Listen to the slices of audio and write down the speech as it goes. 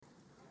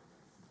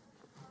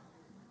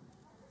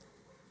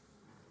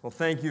Well,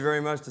 thank you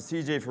very much to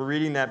CJ for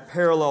reading that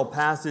parallel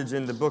passage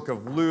in the book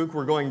of Luke.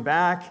 We're going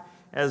back,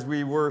 as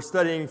we were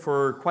studying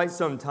for quite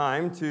some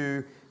time,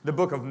 to the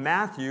book of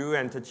Matthew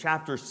and to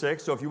chapter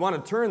 6. So if you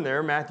want to turn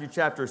there, Matthew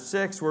chapter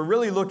 6, we're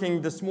really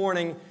looking this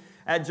morning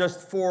at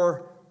just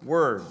four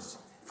words.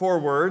 Four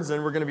words,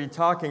 and we're going to be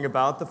talking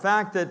about the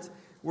fact that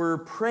we're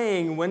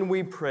praying when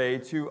we pray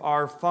to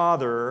our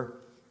Father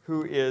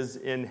who is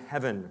in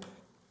heaven.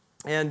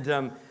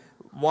 And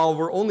while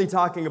we're only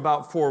talking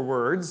about four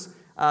words,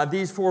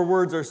 these four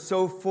words are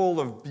so full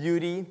of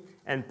beauty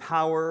and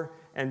power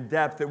and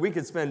depth that we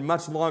could spend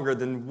much longer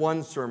than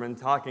one sermon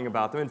talking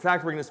about them. In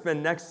fact, we're going to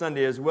spend next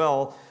Sunday as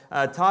well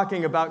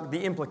talking about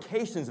the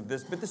implications of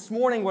this. But this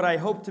morning, what I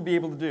hope to be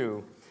able to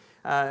do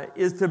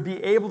is to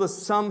be able to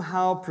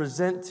somehow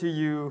present to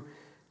you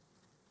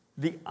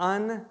the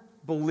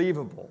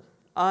unbelievable,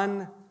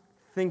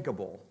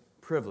 unthinkable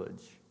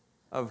privilege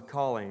of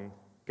calling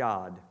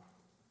God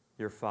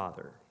your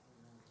Father.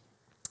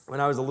 When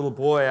I was a little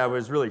boy, I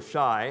was really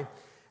shy,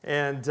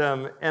 and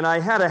I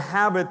had a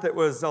habit that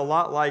was a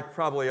lot like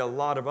probably a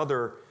lot of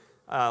other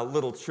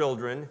little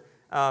children.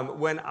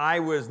 When I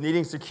was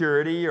needing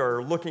security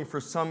or looking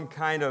for some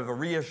kind of a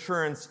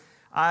reassurance,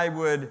 I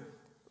would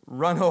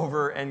run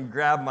over and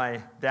grab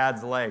my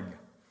dad's leg.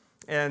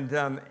 And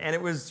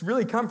it was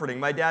really comforting.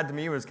 My dad to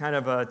me was kind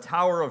of a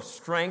tower of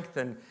strength,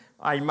 and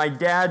my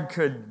dad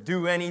could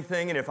do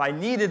anything, and if I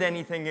needed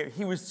anything,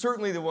 he was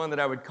certainly the one that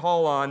I would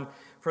call on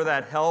for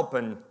that help.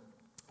 And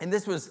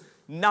this was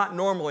not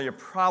normally a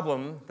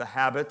problem, the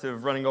habit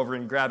of running over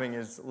and grabbing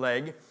his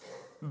leg.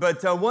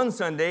 But one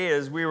Sunday,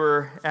 as we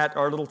were at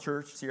our little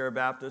church, Sierra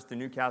Baptist in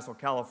Newcastle,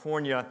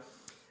 California,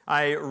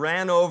 I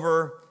ran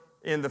over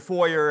in the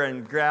foyer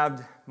and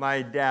grabbed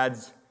my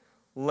dad's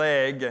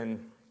leg,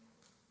 and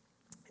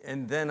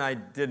then I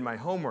did my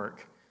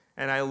homework,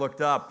 and I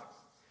looked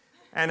up,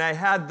 and I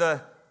had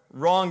the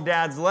wrong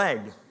dad's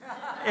leg.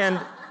 And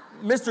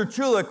Mr.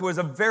 Chulik was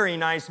a very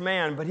nice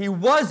man, but he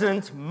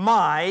wasn't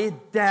my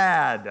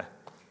dad.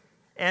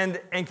 And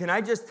can I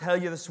just tell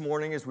you this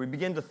morning, as we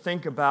begin to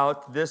think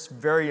about this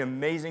very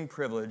amazing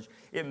privilege,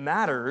 it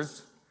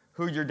matters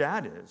who your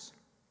dad is.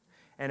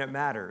 And it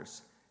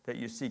matters that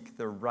you seek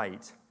the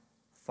right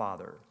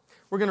father.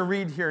 We're going to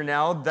read here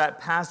now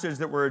that passage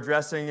that we're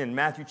addressing in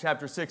Matthew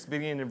chapter 6,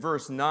 beginning in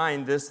verse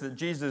 9, that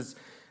Jesus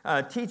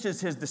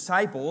teaches his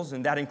disciples,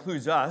 and that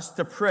includes us,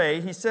 to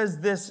pray. He says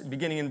this,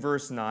 beginning in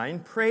verse 9,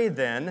 "Pray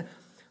then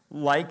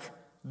like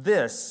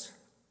this,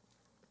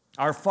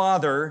 Our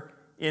Father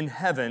in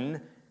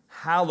heaven,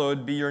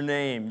 hallowed be your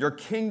name. Your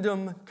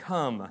kingdom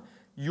come.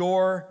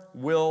 Your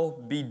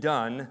will be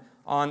done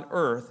on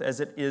earth as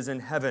it is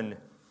in heaven.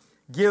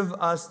 Give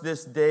us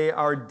this day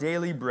our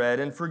daily bread,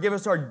 and forgive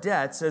us our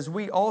debts as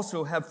we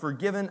also have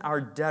forgiven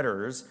our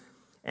debtors,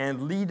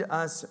 and lead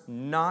us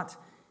not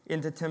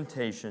into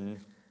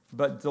temptation,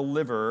 but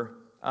deliver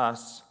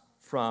us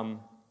from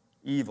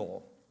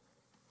evil."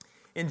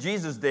 In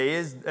Jesus'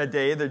 days,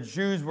 the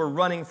Jews were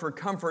running for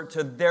comfort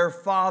to their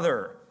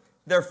father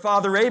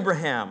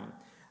Abraham.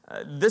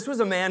 This was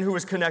a man who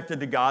was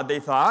connected to God, they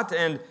thought,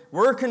 and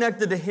we're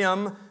connected to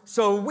him,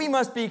 so we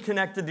must be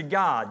connected to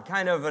God.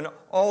 Kind of an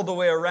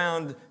all-the-way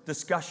around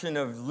discussion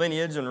of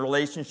lineage and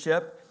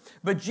relationship.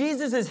 But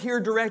Jesus is here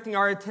directing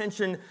our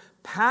attention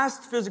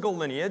past physical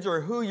lineage,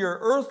 or who your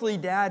earthly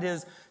dad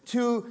is,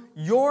 to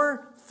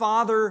your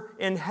Father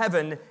in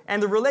heaven,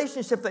 and the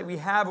relationship that we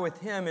have with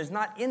him is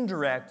not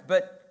indirect,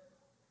 but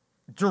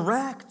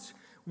direct.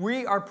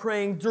 We are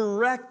praying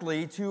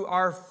directly to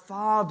our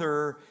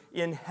Father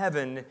in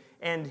heaven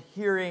and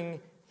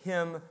hearing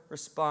him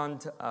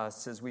respond to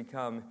us as we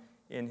come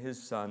in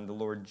his Son, the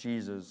Lord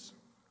Jesus.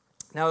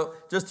 Now,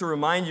 just to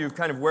remind you of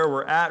kind of where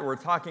we're at, we're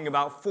talking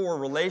about four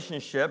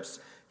relationships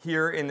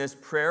here in this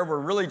prayer. We're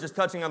really just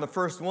touching on the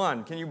first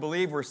one. Can you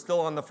believe we're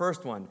still on the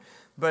first one?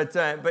 But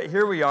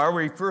here we are.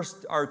 We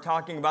first are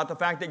talking about the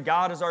fact that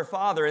God is our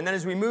Father. And then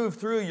as we move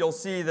through, you'll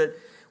see that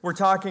we're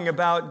talking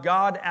about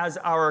God as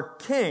our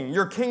King.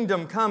 Your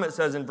kingdom come, it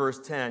says in verse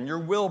 10. Your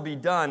will be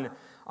done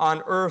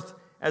on earth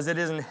as it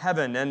is in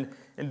heaven. And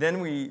then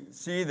we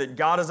see that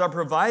God is our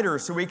provider,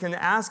 so we can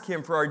ask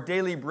him for our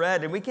daily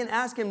bread. And we can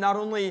ask him not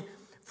only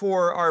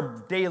for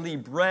our daily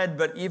bread,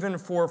 but even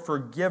for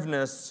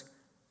forgiveness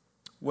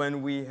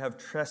when we have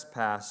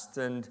trespassed.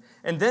 And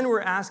then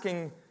we're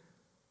asking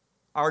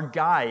our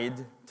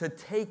guide to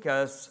take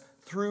us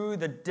through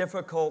the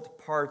difficult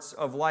parts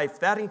of life.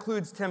 That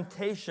includes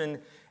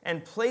temptation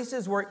and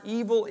places where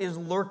evil is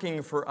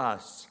lurking for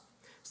us.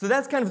 So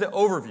that's kind of the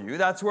overview.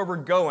 That's where we're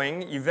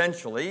going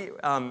eventually.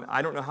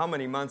 I don't know how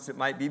many months it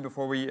might be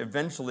before we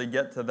eventually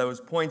get to those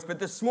points. But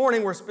this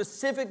morning we're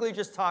specifically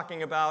just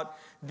talking about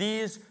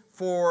these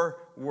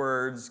four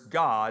words.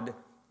 God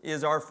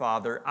is our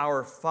Father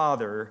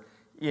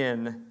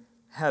in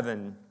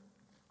heaven.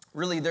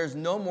 Really, there's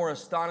no more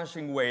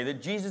astonishing way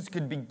that Jesus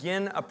could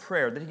begin a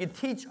prayer, that he could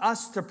teach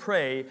us to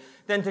pray,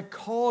 than to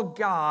call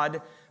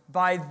God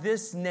by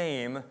this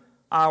name,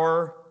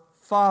 our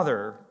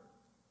Father.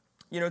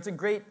 You know, it's a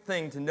great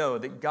thing to know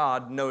that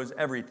God knows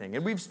everything.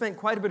 And we've spent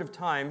quite a bit of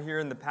time here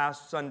in the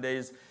past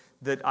Sundays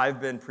that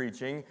I've been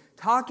preaching,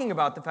 talking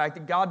about the fact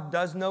that God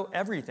does know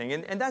everything.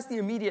 And that's the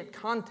immediate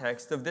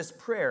context of this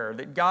prayer,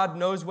 that God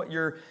knows what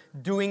you're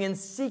doing in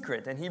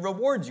secret, and He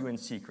rewards you in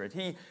secret.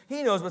 He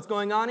knows what's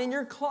going on in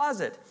your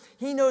closet.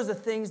 He knows the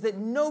things that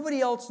nobody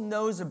else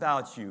knows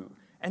about you.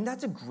 And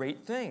that's a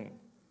great thing.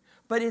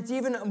 But it's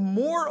even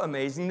more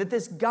amazing that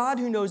this God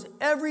who knows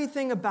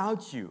everything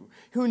about you,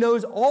 who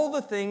knows all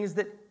the things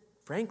that,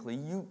 frankly,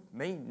 you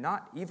may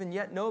not even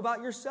yet know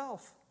about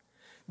yourself,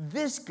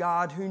 this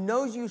God who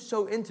knows you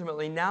so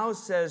intimately now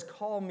says,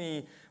 call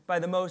me by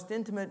the most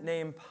intimate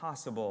name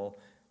possible,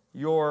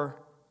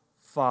 your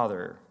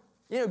Father.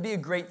 You know, it would be a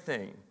great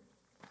thing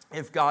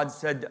if God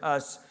said to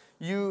us,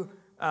 you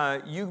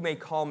may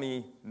call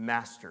me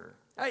Master.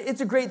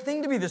 It's a great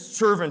thing to be the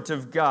servant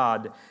of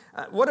God.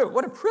 What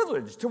a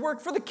privilege to work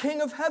for the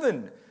King of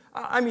Heaven.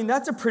 I mean,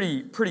 that's a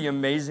pretty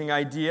amazing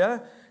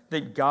idea,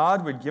 that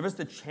God would give us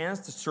the chance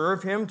to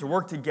serve Him, to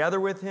work together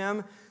with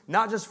Him,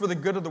 not just for the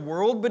good of the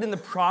world, but in the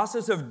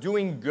process of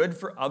doing good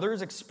for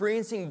others,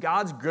 experiencing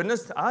God's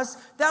goodness to us.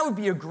 That would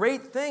be a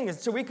great thing. And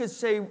so we could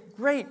say,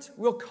 great,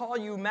 we'll call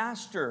you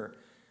Master,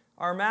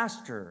 our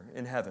Master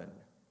in heaven.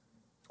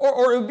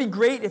 Or it would be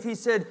great if He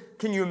said,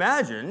 can you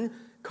imagine,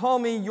 call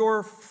me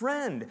your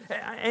friend.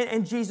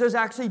 And Jesus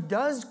actually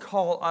does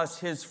call us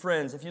His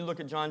friends. If you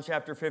look at John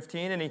chapter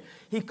 15, and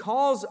he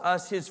calls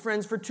us His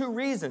friends for two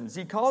reasons.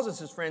 He calls us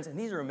His friends, and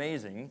these are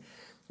amazing.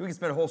 We can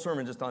spend a whole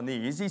sermon just on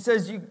these. He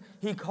says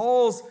He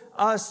calls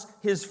us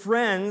His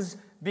friends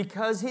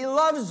because He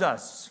loves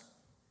us.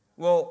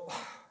 Well,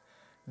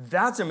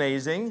 that's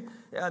amazing.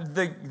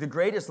 The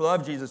greatest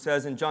love, Jesus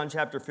says in John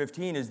chapter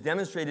 15, is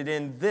demonstrated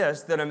in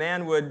this, that a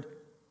man would,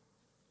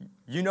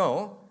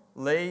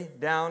 lay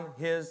down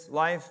his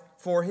life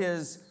for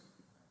his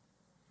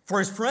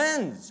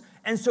friends.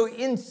 And so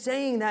in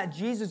saying that,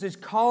 Jesus is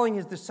calling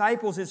His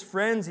disciples His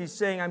friends. He's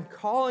saying, I'm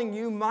calling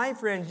you my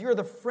friends. You're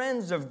the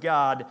friends of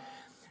God.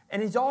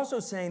 And He's also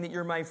saying that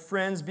you're my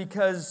friends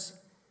because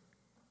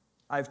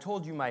I've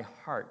told you my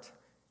heart.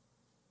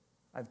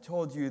 I've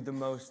told you the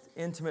most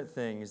intimate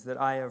things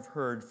that I have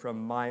heard from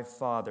my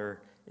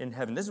Father in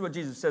heaven. This is what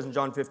Jesus says in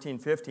John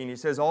 15:15. He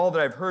says, all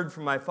that I've heard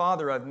from my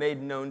Father I've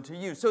made known to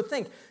you. So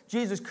think,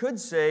 Jesus could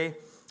say,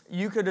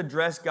 you could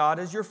address God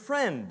as your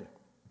friend.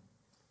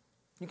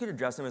 You could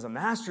address Him as a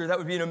master. That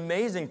would be an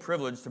amazing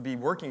privilege to be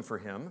working for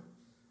Him.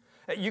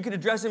 You could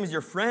address Him as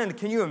your friend.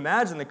 Can you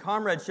imagine the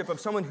comradeship of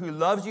someone who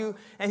loves you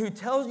and who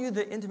tells you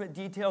the intimate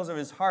details of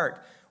his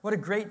heart? What a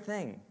great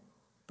thing.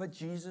 But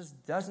Jesus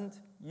doesn't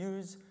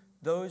use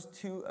those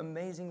two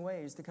amazing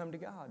ways to come to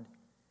God.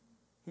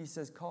 He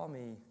says, call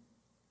me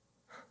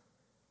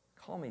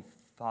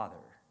Father.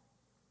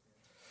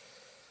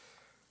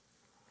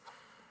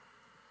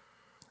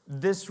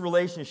 This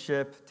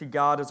relationship to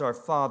God as our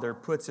Father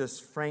puts us,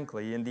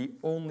 frankly, in the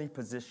only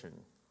position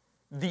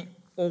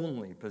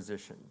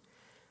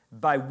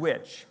by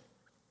which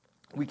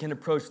we can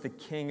approach the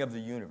King of the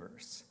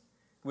universe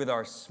with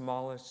our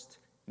smallest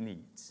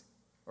needs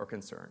or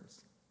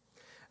concerns.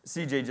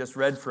 CJ just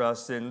read for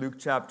us in Luke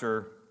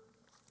chapter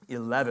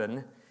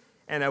 11,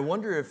 and I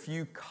wonder if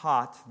you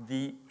caught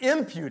the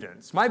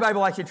impudence. My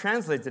Bible actually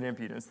translates it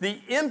impudence. The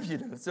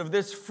impudence of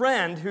this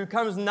friend who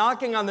comes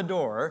knocking on the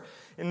door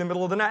in the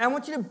middle of the night. I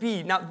want you to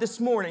be, now this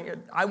morning,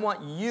 I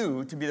want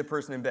you to be the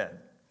person in bed.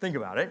 Think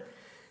about it.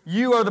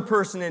 You are the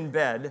person in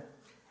bed,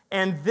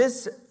 and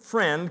this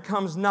friend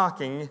comes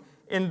knocking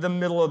in the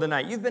middle of the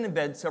night. You've been in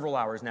bed several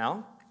hours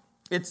now.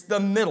 It's the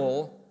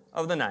middle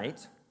of the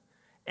night,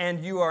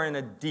 and you are in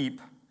a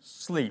deep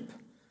sleep.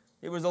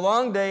 It was a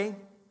long day,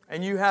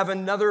 and you have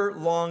another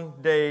long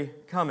day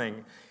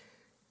coming.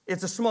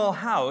 It's a small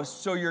house,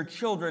 so your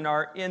children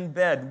are in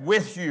bed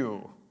with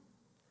you.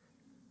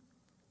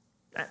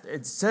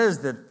 It says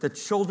that the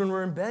children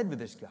were in bed with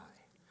this guy.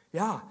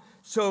 Yeah.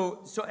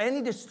 So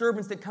any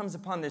disturbance that comes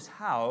upon this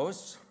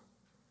house,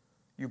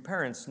 you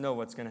parents know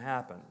what's going to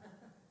happen.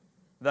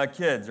 The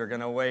kids are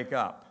going to wake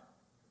up,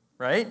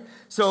 right?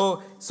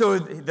 So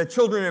the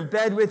children are in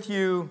bed with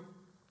you,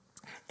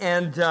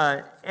 and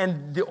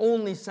the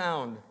only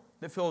sound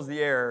that fills the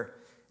air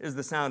is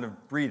the sound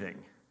of breathing.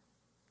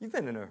 You've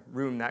been in a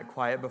room that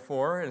quiet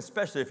before, and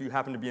especially if you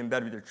happen to be in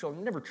bed with your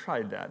children. Never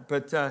tried that,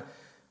 but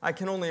I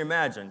can only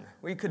imagine.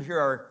 We could hear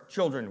our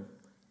children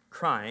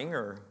crying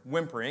or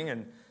whimpering,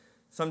 and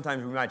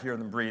sometimes we might hear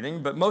them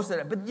breathing, but most of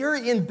that. But you're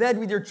in bed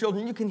with your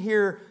children. You can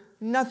hear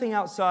nothing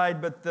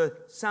outside but the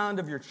sound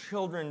of your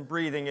children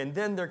breathing, and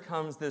then there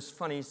comes this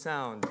funny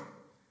sound.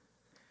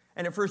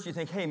 And at first you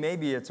think, hey,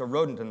 maybe it's a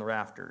rodent in the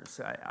rafters.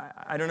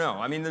 I don't know.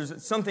 I mean,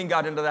 there's something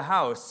got into the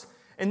house.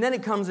 And then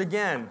it comes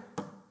again.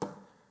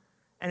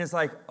 And it's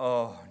like,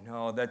 oh,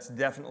 no,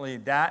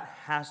 that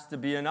has to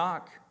be a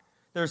knock.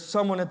 There's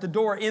someone at the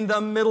door in the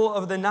middle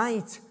of the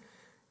night.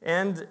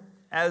 And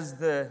as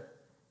what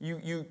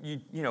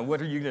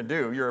are you going to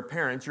do? You're a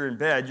parent, you're in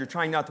bed, you're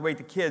trying not to wake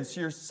the kids, so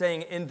you're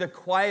saying in the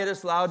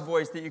quietest, loud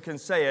voice that you can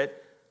say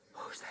it,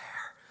 who's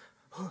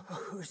there?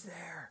 Who's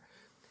there?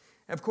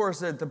 Of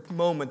course, at the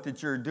moment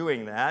that you're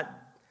doing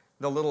that,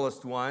 the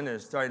littlest one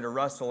is starting to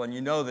rustle, and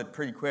you know that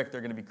pretty quick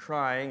they're going to be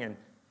crying.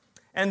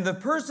 And the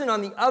person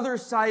on the other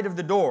side of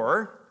the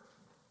door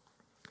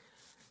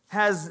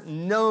has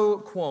no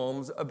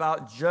qualms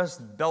about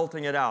just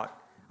belting it out.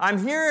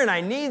 I'm here and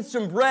I need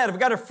some bread. I've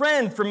got a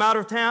friend from out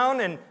of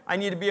town and I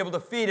need to be able to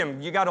feed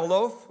him. You got a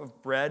loaf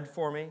of bread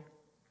for me?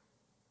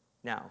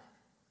 Now,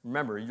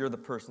 remember, you're the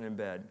person in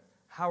bed.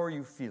 How are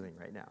you feeling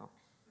right now?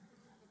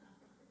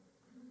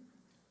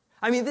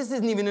 I mean, this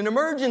isn't even an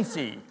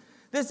emergency.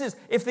 This is,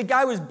 if the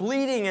guy was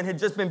bleeding and had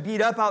just been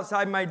beat up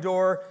outside my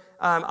door,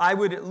 I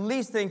would at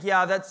least think,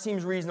 yeah, that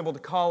seems reasonable to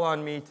call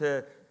on me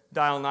to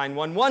dial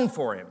 911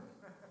 for him.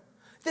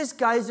 This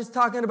guy's just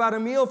talking about a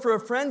meal for a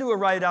friend who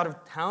arrived out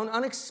of town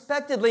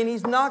unexpectedly, and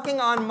he's knocking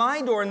on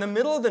my door in the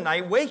middle of the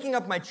night, waking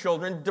up my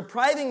children,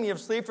 depriving me of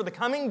sleep for the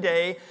coming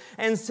day,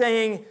 and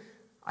saying,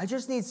 I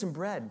just need some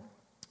bread.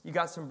 You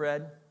got some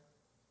bread?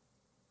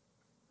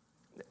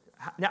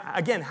 Now,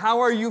 again, how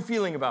are you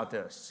feeling about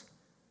this?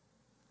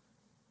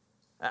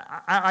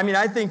 I mean,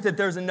 I think that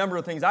there's a number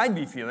of things I'd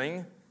be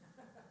feeling.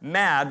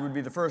 Mad would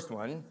be the first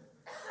one.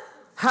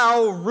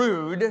 How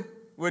rude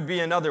would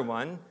be another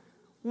one.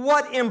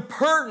 What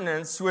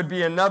impertinence would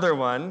be another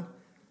one.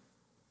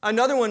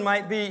 Another one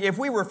might be, if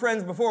we were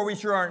friends before, we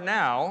sure aren't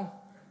now.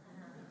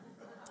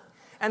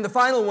 And the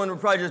final one would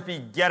probably just be,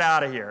 get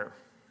out of here.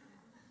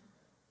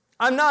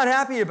 I'm not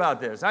happy about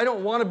this. I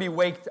don't want to be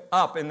waked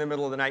up in the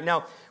middle of the night.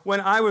 Now,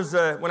 when I was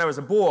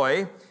a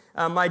boy,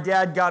 my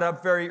dad got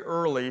up very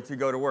early to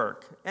go to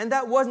work. And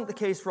that wasn't the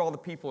case for all the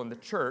people in the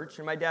church.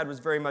 And my dad was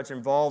very much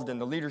involved in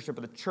the leadership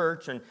of the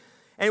church. And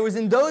it was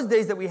in those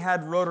days that we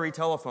had rotary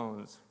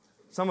telephones.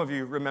 Some of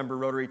you remember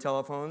rotary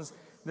telephones.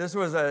 This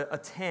was a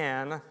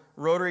tan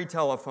rotary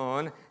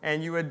telephone,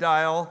 and you would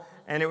dial,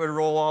 and it would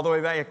roll all the way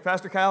back.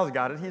 Pastor Kyle's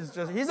got it.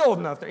 He's old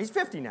enough. He's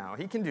 50 now.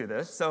 He can do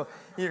this. So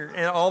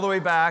and all the way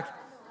back.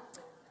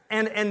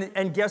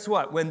 And guess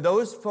what? When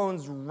those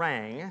phones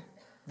rang,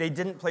 they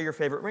didn't play your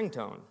favorite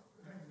ringtone.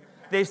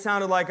 They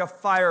sounded like a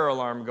fire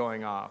alarm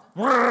going off.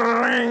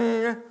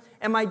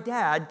 And my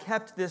dad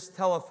kept this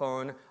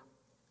telephone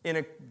in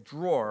a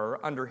drawer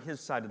under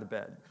his side of the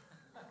bed.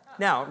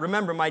 Now,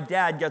 remember, my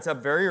dad gets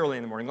up very early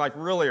in the morning, like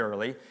really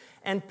early,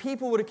 and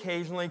people would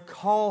occasionally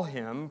call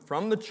him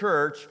from the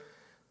church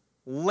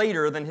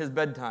later than his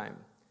bedtime.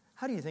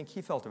 How do you think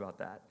he felt about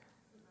that?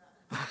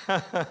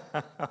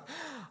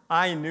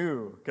 I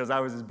knew, because I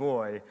was his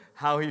boy,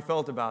 how he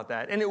felt about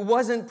that. And it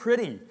wasn't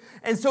pretty.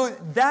 And so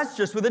that's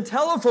just with a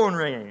telephone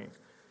ringing.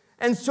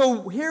 And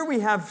so here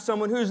we have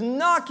someone who's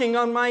knocking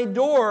on my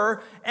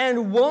door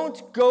and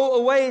won't go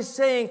away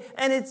saying,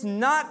 and it's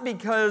not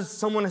because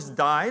someone has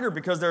died or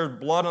because there's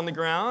blood on the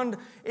ground.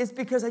 It's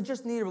because I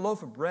just need a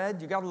loaf of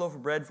bread. You got a loaf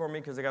of bread for me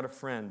because I got a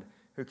friend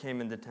who came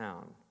into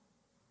town.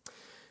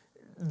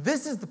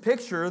 This is the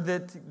picture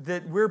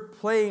that we're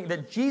playing,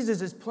 that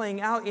Jesus is playing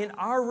out in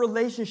our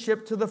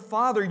relationship to the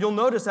Father. You'll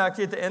notice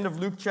actually at the end of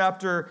Luke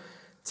chapter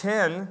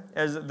 10,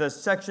 as the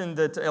section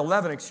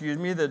 11, that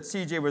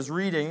CJ was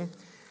reading,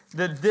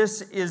 that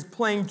this is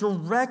playing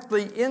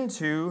directly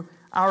into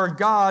our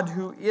God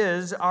who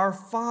is our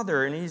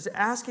Father. And he's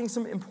asking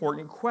some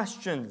important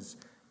questions.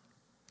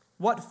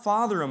 What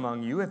father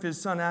among you, if his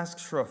son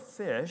asks for a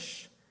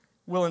fish,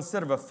 will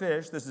instead of a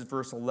fish, this is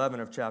verse 11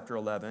 of chapter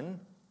 11,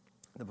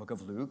 the book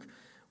of Luke,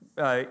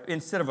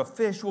 instead of a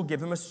fish, will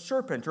give him a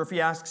serpent? Or if he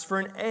asks for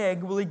an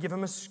egg, will he give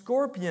him a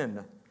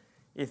scorpion?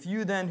 If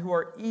you then, who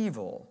are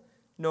evil,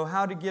 know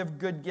how to give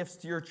good gifts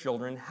to your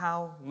children,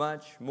 how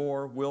much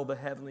more will the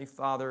Heavenly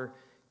Father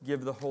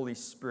give the Holy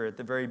Spirit,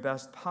 the very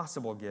best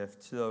possible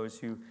gift, to those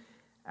who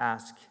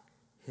ask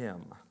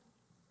him?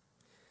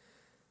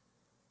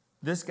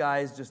 This guy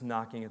is just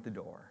knocking at the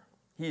door.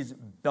 He's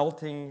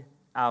belting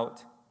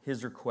out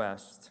his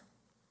request.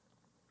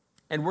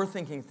 And we're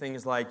thinking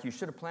things like, you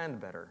should have planned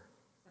better.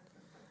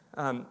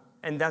 And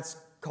that's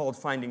called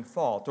finding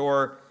fault.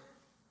 Or,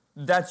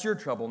 that's your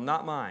trouble,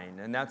 not mine.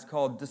 And that's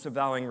called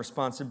disavowing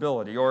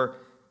responsibility. Or,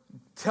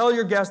 tell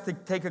your guest to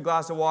take a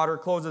glass of water,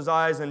 close his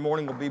eyes, and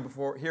morning will be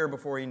here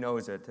before he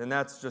knows it. And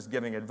that's just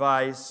giving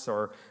advice.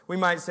 Or we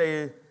might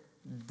say,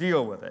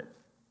 deal with it.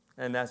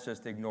 And that's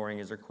just ignoring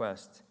his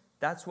request.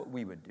 That's what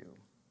we would do.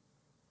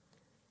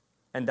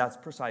 And that's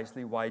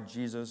precisely why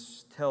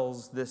Jesus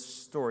tells this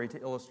story to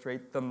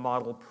illustrate the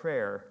model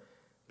prayer,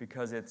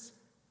 because it's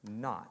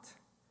not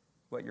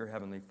what your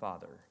Heavenly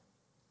Father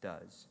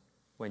does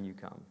when you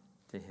come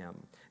to him.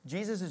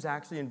 Jesus is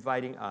actually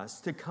inviting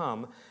us to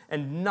come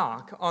and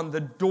knock on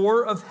the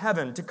door of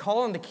heaven, to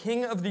call on the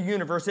King of the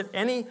universe at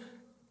any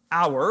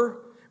hour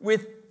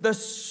with the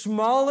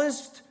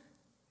smallest,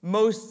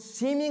 most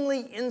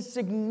seemingly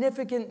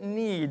insignificant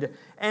need,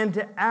 and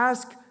to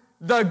ask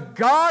the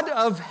God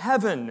of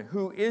heaven,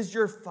 who is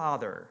your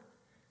Father,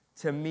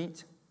 to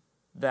meet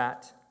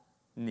that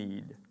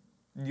need.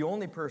 The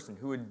only person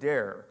who would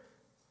dare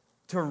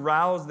to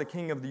rouse the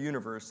King of the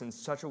universe in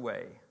such a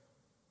way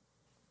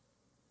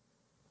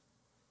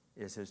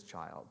is his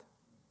child.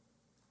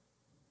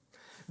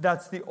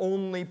 That's the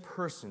only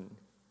person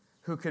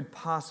who could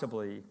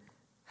possibly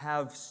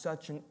have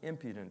such an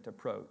impudent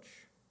approach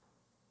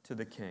to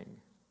the king?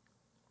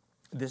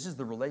 This is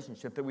the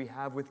relationship that we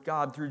have with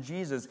God through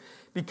Jesus.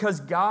 Because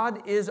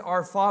God is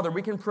our Father,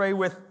 we can pray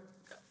with,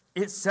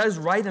 it says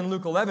right in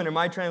Luke 11 in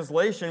my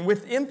translation,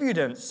 with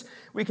impudence.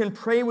 We can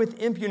pray with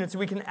impudence.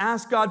 We can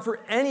ask God for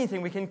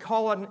anything. We can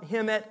call on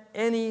Him at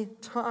any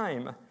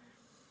time.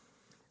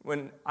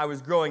 When I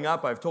was growing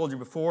up, I've told you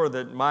before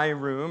that my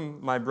room,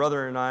 my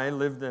brother and I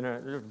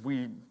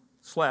we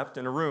slept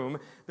in a room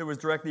that was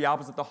directly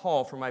opposite the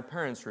hall from my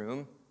parents'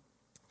 room.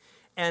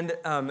 And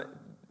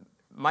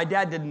my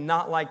dad did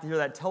not like to hear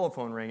that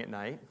telephone ring at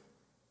night,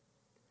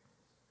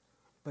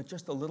 but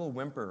just a little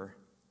whimper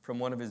from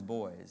one of his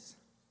boys,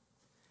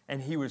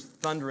 and he was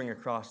thundering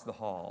across the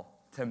hall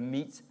to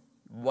meet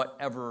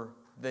whatever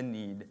the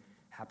need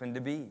happened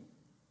to be.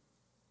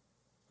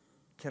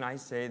 Can I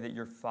say that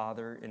your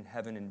Father in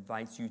heaven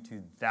invites you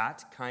to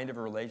that kind of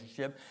a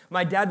relationship?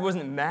 My dad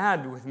wasn't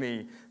mad with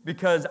me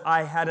because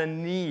I had a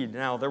need.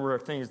 Now, there were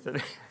things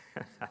that,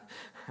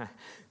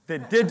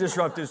 that did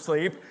disrupt his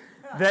sleep,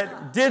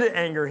 that did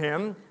anger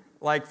him,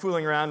 like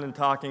fooling around and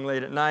talking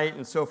late at night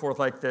and so forth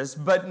like this,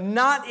 but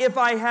not if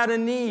I had a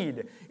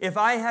need. If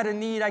I had a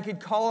need, I could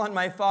call on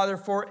my Father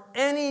for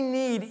any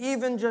need.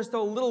 Even just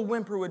a little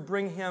whimper would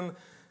bring him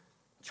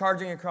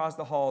charging across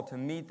the hall to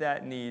meet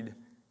that need,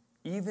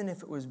 even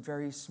if it was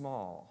very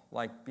small,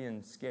 like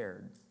being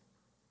scared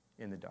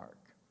in the dark.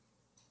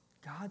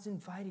 God's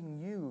inviting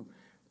you,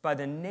 by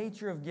the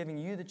nature of giving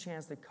you the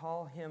chance to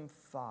call Him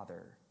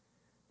Father,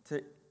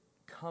 to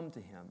come to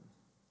Him.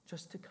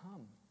 Just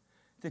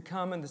to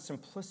come in the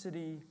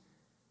simplicity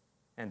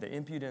and the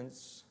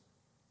impudence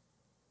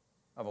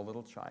of a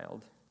little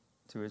child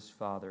to his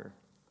Father.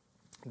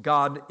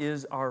 God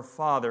is our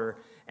Father,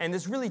 and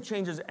this really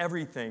changes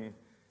everything.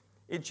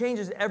 It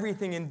changes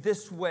everything in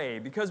this way.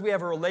 Because we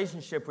have a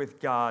relationship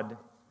with God,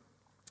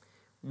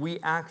 we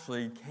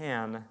actually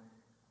can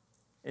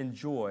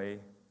enjoy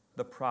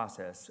the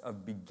process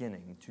of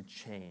beginning to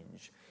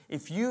change.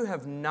 If you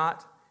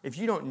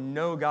don't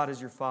know God as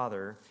your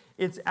Father,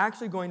 it's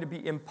actually going to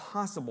be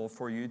impossible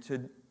for you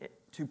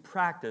to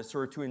practice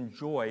or to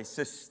enjoy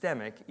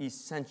systemic,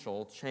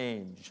 essential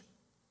change.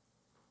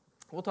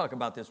 We'll talk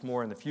about this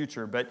more in the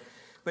future, but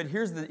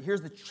here's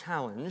the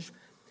challenge.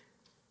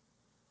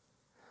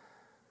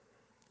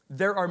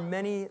 There are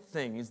many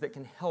things that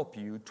can help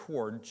you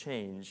toward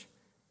change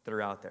that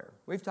are out there.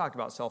 We've talked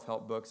about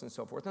self-help books and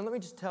so forth, and let me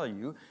just tell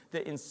you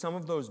that in some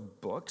of those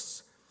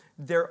books,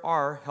 there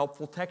are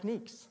helpful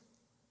techniques.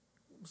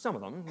 Some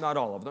of them, not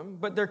all of them,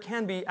 but there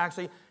can be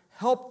actually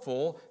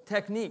helpful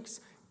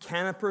techniques.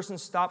 Can a person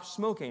stop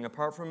smoking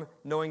apart from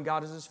knowing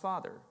God as his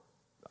Father?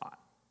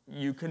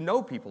 You can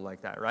know people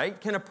like that,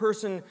 right? Can a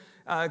person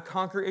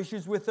conquer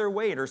issues with their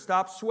weight or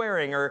stop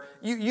swearing? Or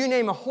you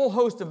name a whole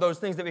host of those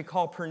things that we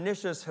call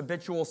pernicious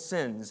habitual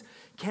sins.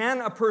 Can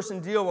a person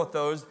deal with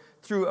those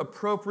through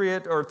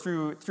appropriate or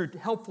through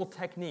helpful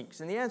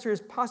techniques? And the answer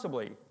is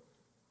possibly.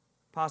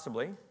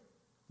 Possibly.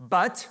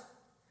 But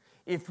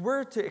if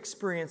we're to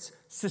experience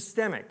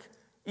systemic,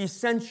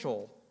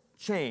 essential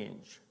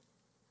change,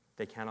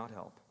 they cannot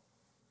help.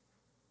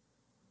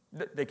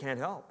 They can't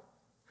help.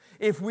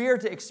 If we are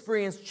to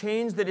experience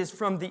change that is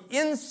from the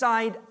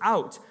inside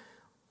out,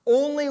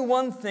 only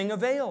one thing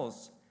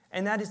avails,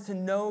 and that is to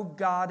know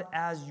God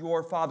as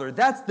your Father.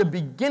 That's the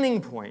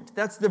beginning point.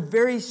 That's the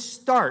very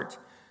start,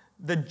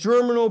 the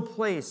germinal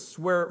place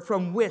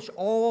from which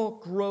all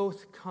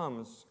growth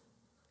comes.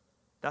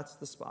 That's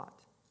the spot.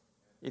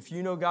 If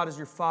you know God as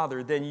your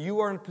Father, then you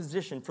are in a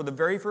position for the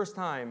very first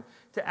time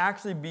to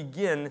actually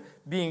begin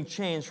being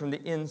changed from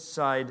the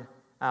inside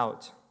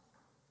out.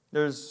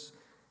 There's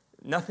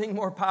nothing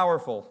more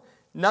powerful,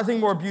 nothing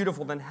more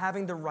beautiful than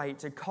having the right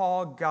to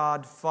call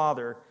God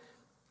Father.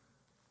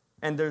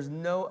 And there's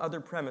no other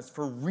premise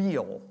for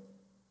real,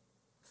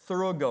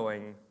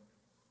 thoroughgoing,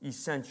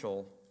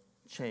 essential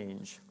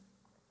change.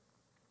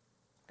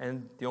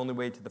 And the only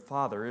way to the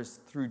Father is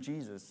through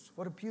Jesus.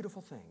 What a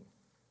beautiful thing.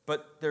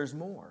 But there's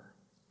more.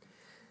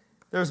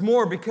 There's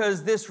more,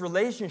 because this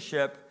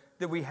relationship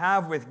that we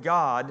have with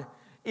God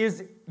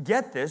is,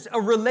 get this, a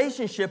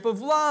relationship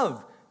of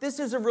love. This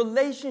is a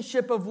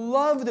relationship of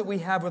love that we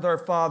have with our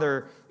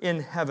Father in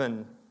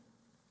heaven.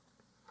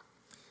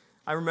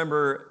 I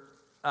remember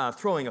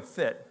throwing a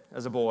fit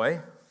as a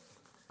boy.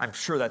 I'm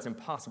sure that's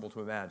impossible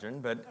to imagine,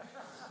 but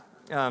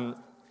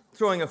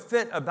throwing a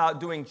fit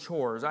about doing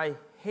chores. I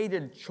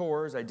hated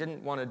chores. I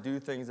didn't want to do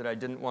things that I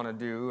didn't want to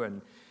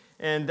do.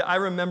 And I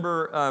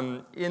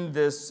remember in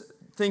this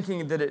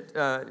thinking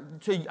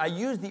that I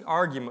used the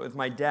argument with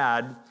my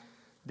dad.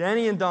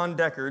 Danny and Don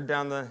Deckard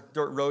down the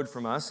dirt road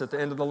from us at the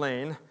end of the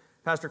lane.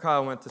 Pastor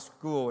Kyle went to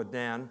school with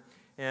Dan.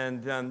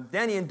 And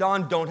Danny and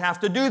Don don't have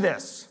to do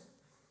this.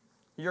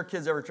 Your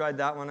kids ever tried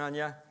that one on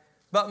you?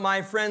 But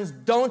my friends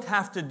don't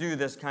have to do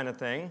this kind of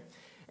thing.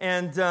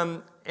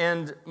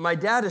 And my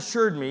dad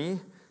assured me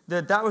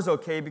that that was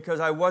okay because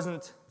I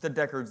wasn't the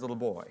Deckard's little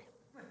boy.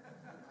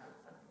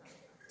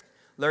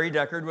 Larry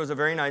Deckard was a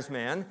very nice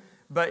man,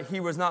 but he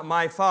was not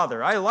my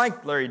father. I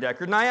liked Larry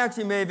Deckard, and I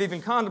actually may have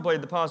even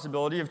contemplated the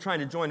possibility of trying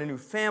to join a new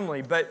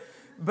family, but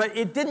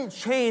it didn't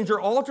change or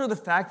alter the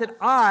fact that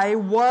I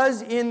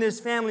was in this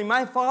family.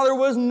 My father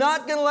was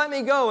not going to let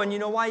me go, and you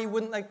know why he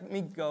wouldn't let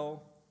me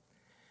go?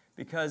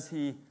 Because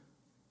he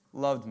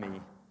loved me,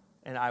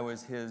 and I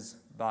was his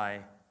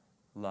by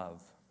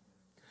love.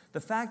 The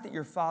fact that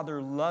your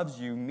father loves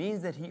you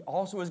means that he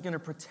also is going to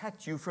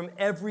protect you from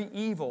every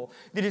evil,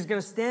 that he's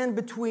going to stand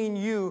between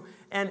you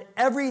and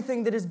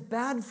everything that is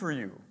bad for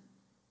you.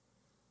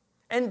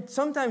 And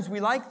sometimes we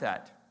like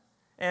that,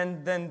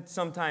 and then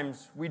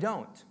sometimes we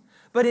don't.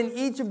 But in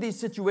each of these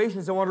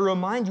situations, I want to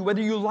remind you,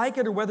 whether you like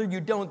it or whether you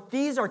don't,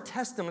 these are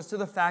testaments to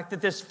the fact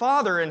that this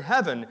Father in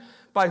heaven,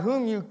 by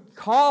whom you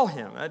call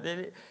him,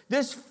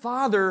 this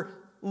Father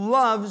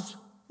loves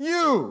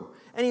you.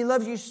 And he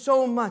loves you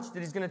so much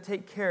that he's going to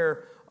take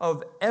care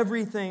of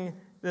everything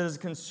that is a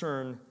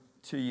concern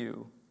to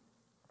you.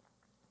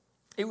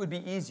 It would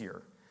be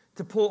easier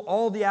to pull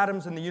all the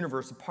atoms in the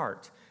universe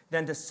apart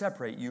than to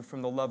separate you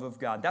from the love of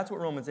God. That's what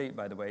Romans 8,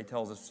 by the way,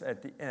 tells us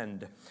at the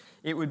end.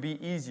 It would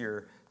be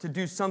easier to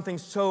do something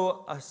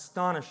so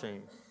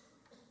astonishing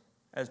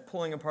as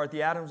pulling apart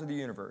the atoms of the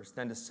universe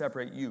than to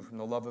separate you from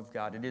the love of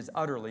God. It is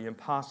utterly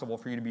impossible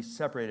for you to be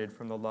separated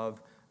from the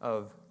love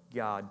of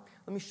God.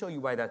 Let me show you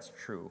why that's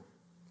true.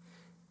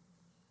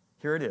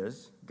 Here it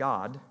is.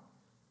 God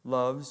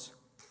loves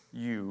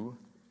you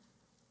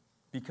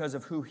because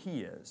of who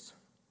he is,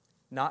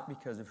 not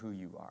because of who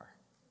you are.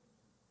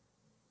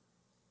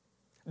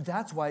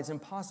 That's why it's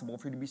impossible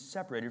for you to be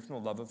separated from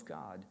the love of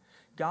God.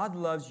 God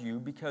loves you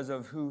because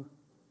of who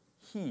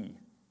he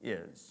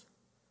is,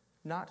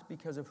 not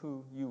because of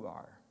who you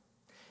are.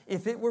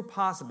 If it were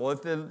possible,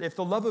 if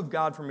the love of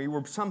God for me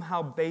were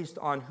somehow based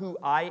on who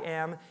I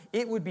am,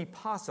 it would be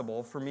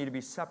possible for me to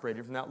be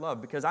separated from that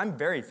love, because I'm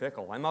very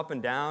fickle. I'm up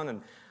and down,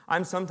 and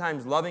I'm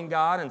sometimes loving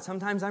God, and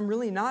sometimes I'm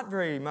really not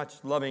very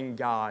much loving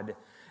God.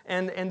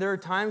 And there are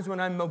times when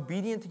I'm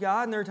obedient to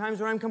God, and there are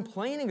times when I'm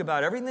complaining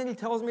about everything he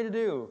tells me to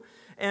do.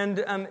 And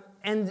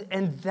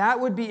that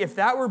would be, if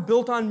that were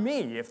built on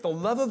me, if the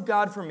love of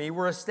God for me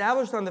were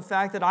established on the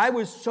fact that I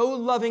was so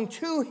loving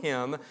to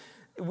him,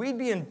 we'd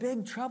be in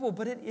big trouble,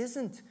 but it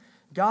isn't.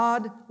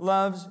 God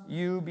loves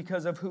you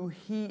because of who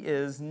he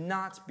is,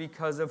 not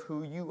because of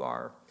who you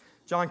are.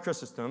 John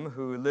Chrysostom,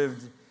 who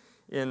lived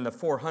in the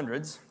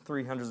 300s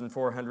and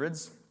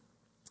 400s,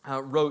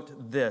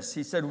 wrote this.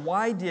 He said,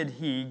 "Why did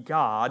he,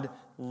 God,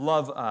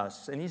 love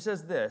us?" And he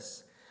says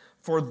this,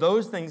 "For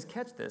those things,"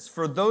 catch this,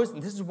 "for those,"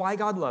 this is why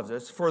God loves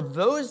us, "for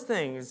those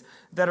things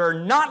that are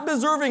not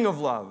deserving of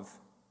love."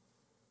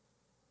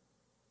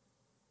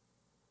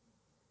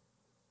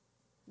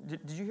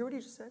 Did you hear what he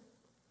just said?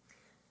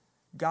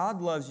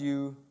 God loves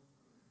you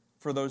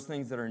for those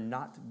things that are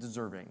not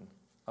deserving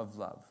of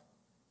love.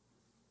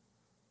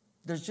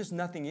 There's just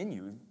nothing in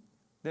you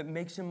that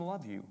makes him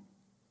love you.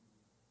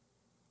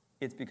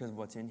 It's because of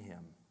what's in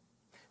him.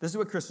 This is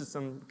what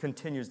Chrysostom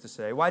continues to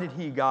say. "Why did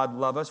he, God,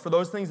 love us? For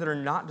those things that are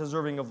not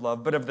deserving of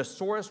love, but of the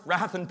sorest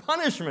wrath and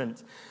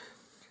punishment.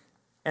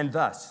 And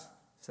thus,"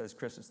 says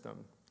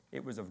Chrysostom,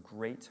 "it was of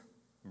great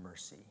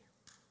mercy."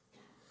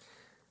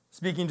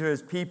 Speaking to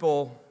his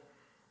people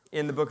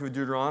in the book of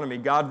Deuteronomy,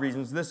 God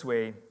reasons this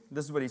way.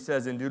 This is what he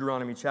says in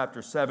Deuteronomy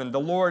chapter 7. "The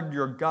Lord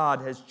your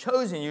God has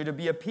chosen you to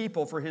be a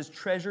people for his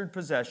treasured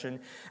possession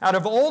out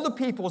of all the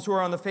peoples who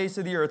are on the face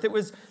of the earth. It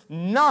was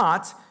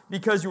not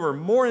because you were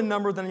more in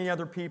number than any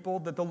other people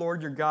that the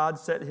Lord your God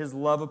set his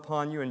love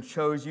upon you and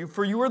chose you,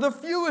 for you are the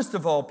fewest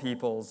of all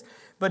peoples.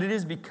 But it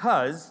is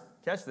because,"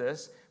 catch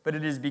this, "but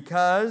it is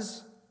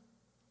because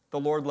the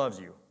Lord loves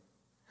you."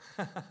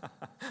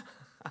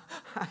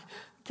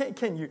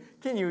 Can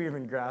you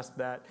even grasp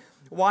that?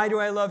 Why do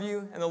I love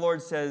you? And the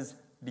Lord says,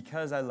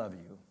 because I love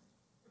you.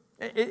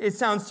 It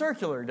sounds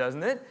circular,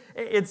 doesn't it?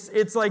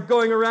 It's like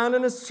going around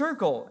in a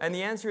circle. And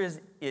the answer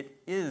is,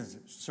 it is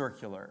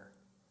circular.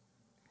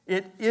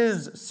 It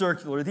is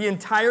circular. The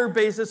entire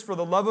basis for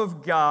the love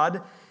of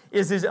God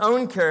is his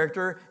own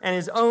character and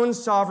his own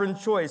sovereign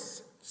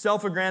choice.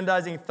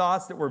 Self-aggrandizing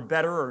thoughts that were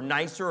better or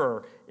nicer,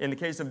 or in the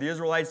case of the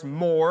Israelites,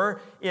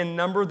 more in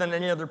number than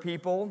any other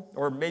people,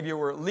 or maybe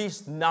were at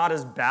least not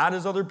as bad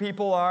as other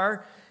people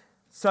are.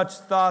 Such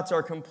thoughts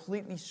are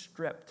completely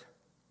stripped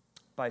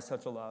by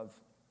such a love.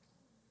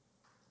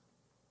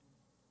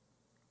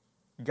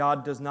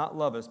 God does not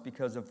love us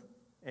because of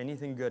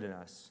anything good in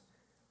us,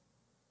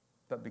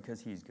 but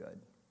because he's good.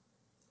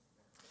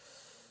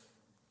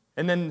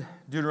 And then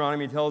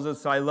Deuteronomy tells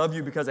us, "I love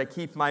you because I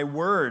keep my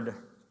word."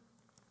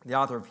 The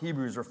author of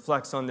Hebrews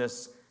reflects on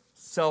this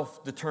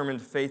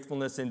self-determined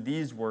faithfulness in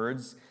these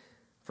words.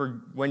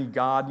 "For when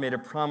God made a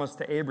promise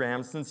to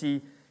Abraham, since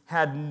he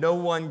had no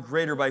one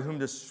greater by whom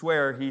to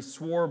swear, he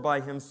swore by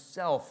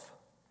himself."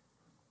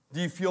 Do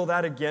you feel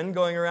that again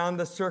going around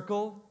the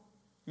circle?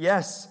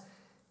 Yes.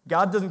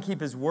 God doesn't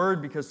keep his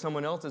word because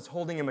someone else is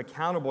holding him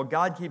accountable.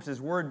 God keeps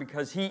his word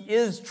because he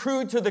is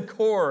true to the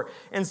core.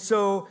 And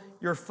so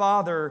your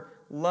Father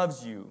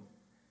loves you,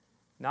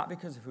 not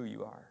because of who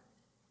you are,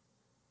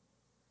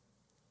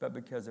 but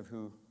because of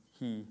who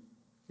he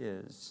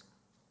is.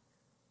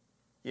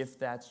 If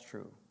that's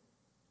true,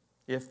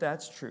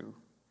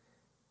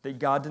 that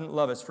God didn't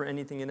love us for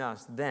anything in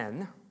us,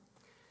 then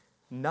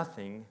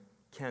nothing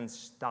can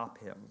stop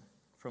him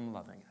from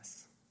loving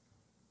us.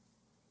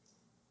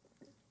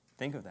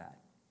 Think of that.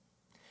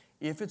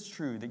 If it's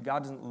true that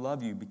God doesn't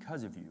love you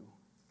because of you,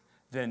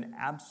 then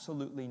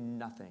absolutely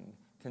nothing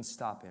can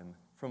stop him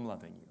from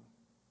loving you.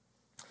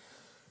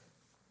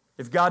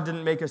 If God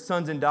didn't make us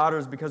sons and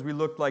daughters because we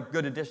looked like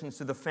good additions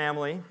to the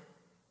family,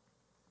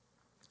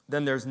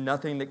 then there's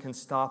nothing that can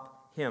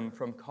stop him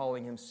from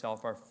calling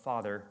himself our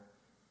Father.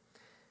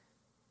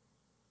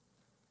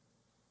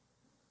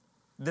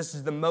 This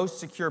is the most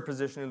secure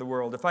position in the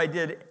world. If I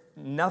did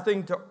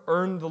nothing to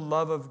earn the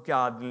love of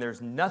God, then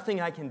there's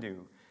nothing I can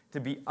do to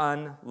be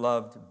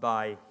unloved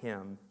by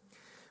him.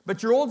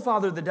 But your old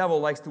father, the devil,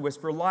 likes to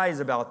whisper lies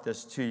about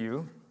this to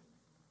you.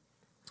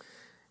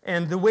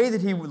 And the way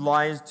that he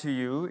lies to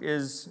you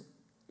is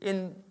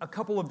in a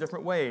couple of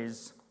different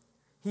ways.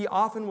 He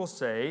often will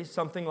say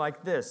something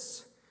like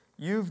this: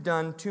 you've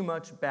done too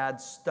much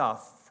bad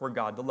stuff for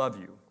God to love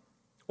you.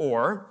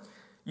 Or,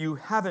 you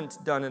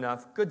haven't done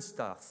enough good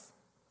stuff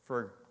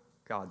for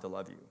God to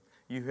love you.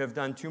 You have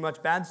done too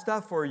much bad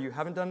stuff, or you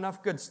haven't done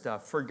enough good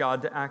stuff for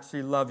God to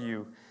actually love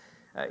you.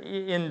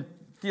 In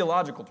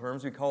theological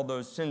terms, we call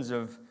those sins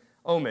of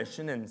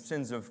omission and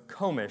sins of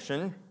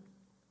commission.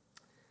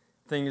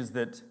 Things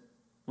that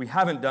we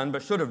haven't done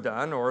but should have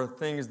done, or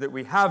things that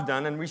we have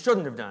done and we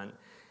shouldn't have done.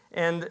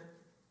 And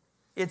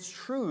it's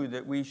true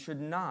that we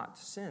should not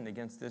sin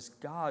against this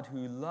God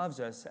who loves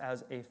us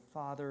as a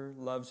father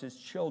loves his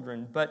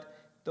children. But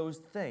those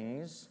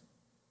things,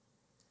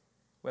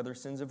 whether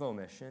sins of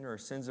omission or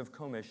sins of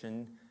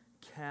commission,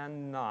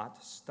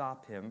 cannot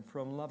stop him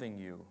from loving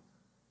you.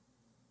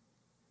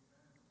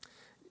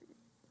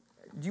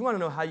 Do you want to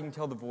know how you can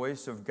tell the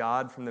voice of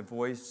God from the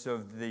voice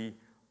of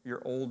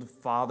your old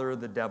father,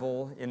 the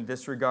devil, in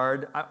this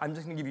regard? I'm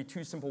just going to give you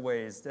two simple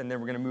ways, and then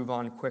we're going to move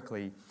on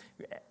quickly.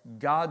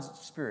 God's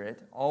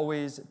Spirit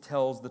always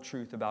tells the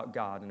truth about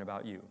God and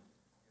about you.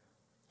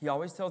 He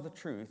always tells the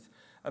truth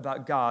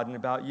about God and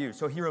about you.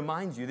 So he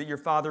reminds you that your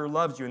Father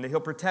loves you and that he'll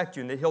protect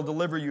you and that he'll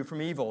deliver you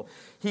from evil.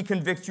 He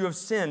convicts you of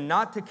sin,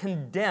 not to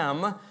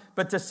condemn,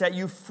 but to set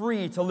you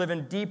free to live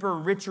in deeper,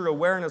 richer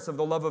awareness of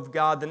the love of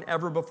God than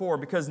ever before,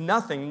 because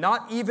nothing,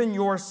 not even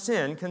your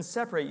sin, can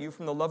separate you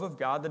from the love of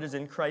God that is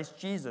in Christ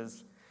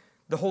Jesus.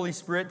 The Holy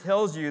Spirit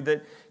tells you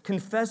that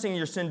confessing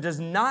your sin does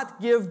not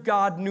give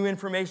God new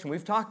information.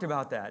 We've talked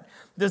about that.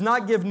 Does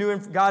not give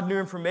God new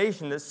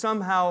information, that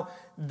somehow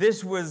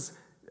this was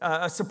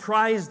a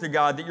surprise to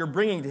God that you're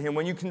bringing to him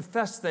when you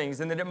confess things,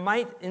 and that it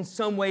might in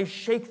some way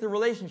shake the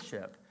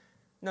relationship.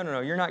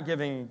 No, you're not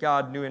giving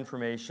God new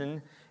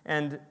information.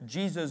 And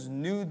Jesus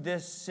knew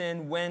this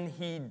sin when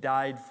he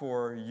died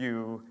for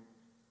you.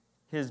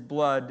 His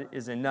blood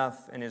is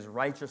enough and his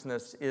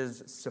righteousness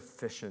is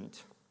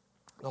sufficient.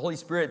 The Holy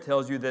Spirit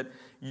tells you that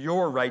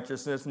your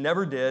righteousness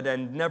never did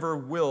and never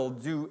will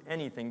do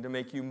anything to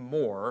make you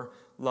more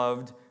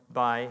loved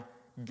by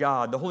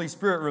God. The Holy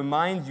Spirit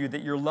reminds you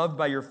that you're loved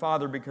by your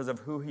Father because of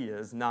who he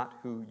is, not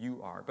who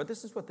you are. But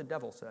this is what the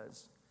devil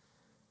says,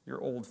 your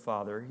old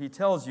father. He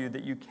tells you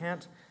that you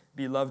can't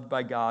be loved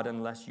by God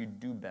unless you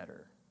do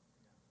better,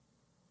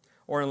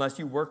 or unless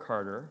you work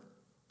harder,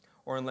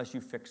 or unless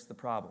you fix the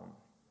problem.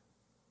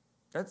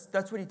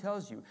 That's what he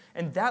tells you.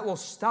 And that will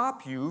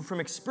stop you from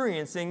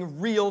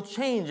experiencing real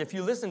change if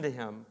you listen to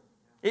him.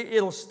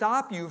 It'll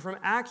stop you from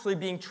actually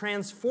being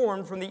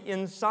transformed from the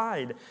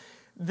inside.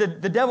 The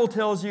devil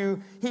tells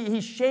you,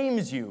 he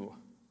shames you,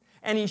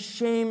 and he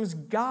shames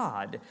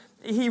God.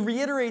 He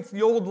reiterates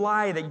the old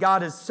lie that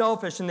God is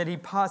selfish and that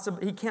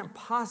he can't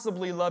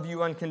possibly love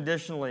you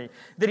unconditionally,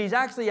 that he's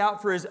actually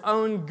out for his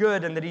own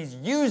good and that he's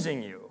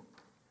using you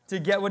to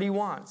get what he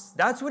wants.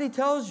 That's what he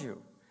tells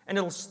you, and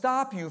it'll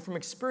stop you from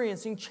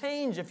experiencing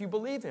change if you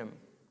believe him.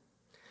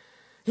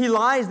 He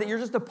lies that you're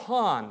just a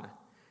pawn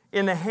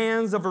in the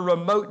hands of a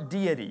remote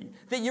deity,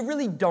 that you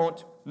really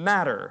don't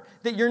matter,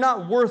 that you're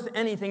not worth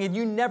anything and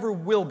you never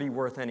will be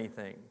worth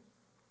anything.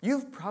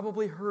 You've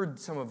probably heard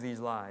some of these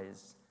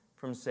lies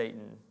from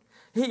Satan.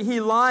 He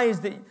lies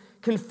that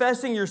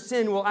confessing your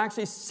sin will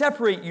actually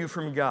separate you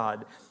from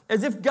God,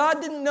 as if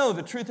God didn't know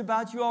the truth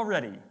about you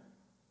already.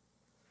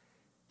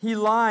 He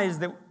lies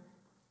that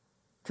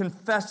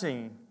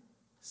confessing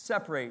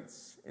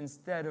separates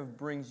instead of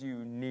brings you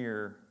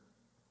near.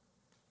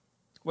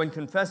 When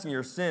confessing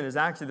your sin is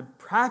actually the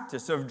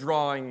practice of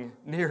drawing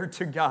near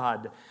to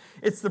God.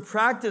 It's the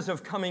practice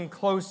of coming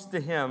close to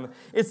him.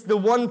 It's the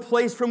one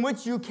place from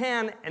which you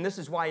can, and this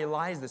is why he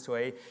lies this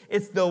way,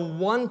 it's the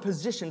one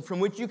position from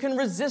which you can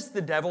resist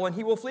the devil and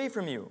he will flee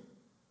from you.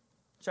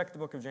 Check the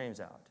book of James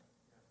out.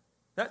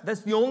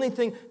 That's the only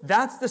thing,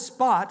 that's the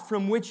spot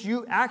from which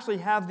you actually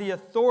have the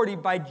authority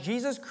by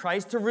Jesus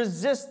Christ to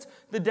resist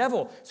the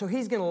devil. So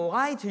he's going to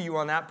lie to you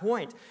on that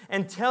point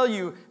and tell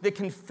you that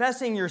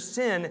confessing your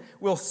sin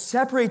will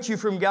separate you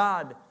from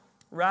God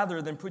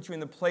rather than put you in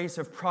the place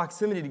of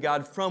proximity to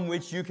God from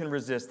which you can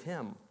resist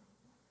him.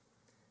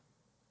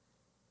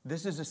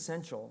 This is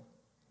essential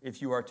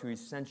if you are to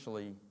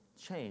essentially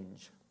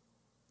change.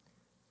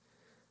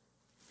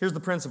 Here's the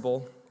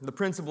principle. The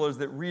principle is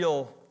that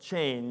real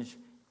change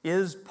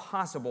is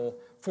possible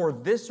for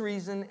this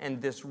reason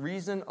and this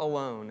reason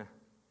alone,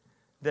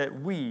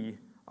 that we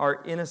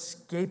are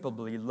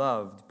inescapably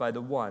loved by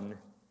the one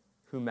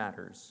who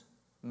matters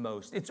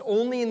most. It's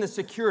only in the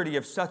security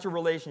of such a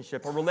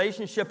relationship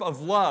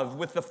of love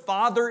with the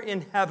Father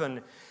in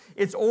heaven.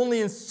 It's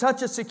only in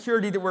such a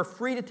security that we're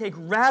free to take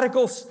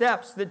radical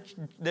steps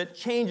that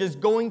change is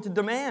going to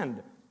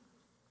demand.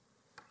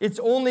 It's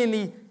only in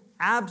the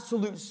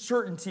absolute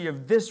certainty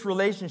of this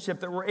relationship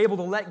that we're able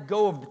to let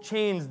go of the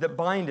chains that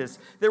bind us,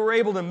 that we're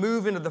able to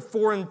move into the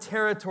foreign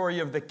territory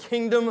of the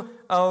kingdom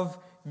of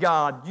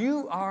God.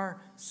 You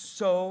are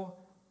so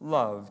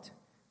loved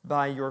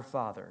by your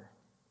Father.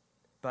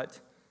 But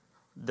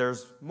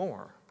there's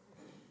more.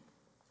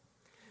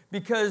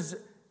 Because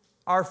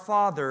our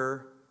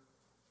Father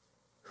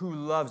who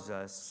loves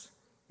us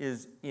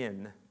is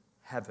in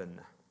heaven.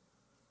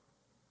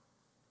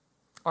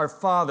 Our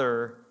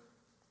Father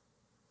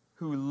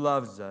who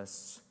loves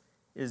us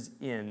is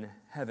in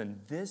heaven.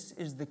 This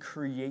is the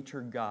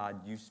Creator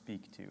God you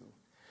speak to.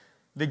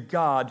 The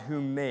God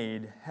who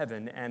made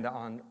heaven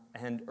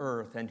and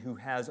earth and who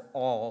has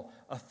all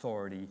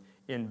authority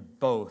in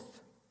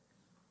both.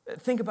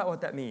 Think about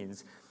what that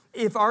means.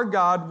 If our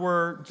God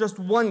were just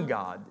one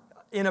God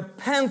in a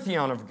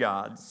pantheon of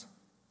gods,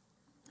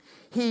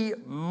 he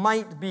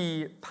might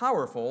be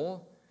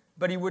powerful,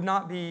 but he would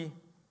not be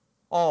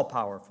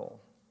all-powerful.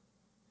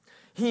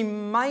 He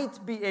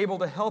might be able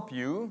to help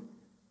you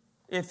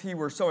if he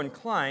were so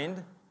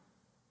inclined,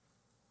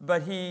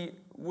 but he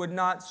would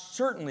not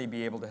certainly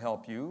be able to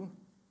help you.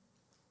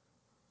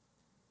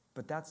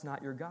 But that's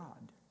not your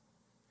God.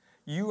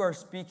 You are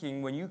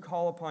speaking, when you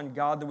call upon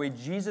God the way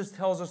Jesus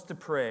tells us to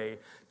pray,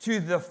 to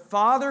the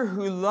Father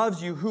who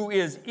loves you, who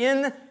is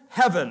in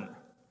heaven,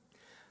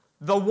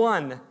 the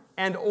one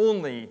and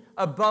only,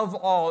 above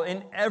all,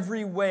 in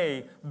every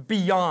way,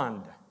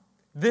 beyond.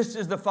 This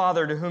is the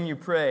Father to whom you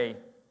pray.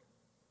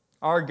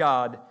 Our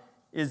God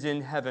is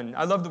in heaven.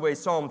 I love the way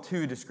Psalm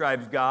 2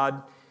 describes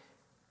God.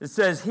 It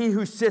says, "He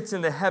who sits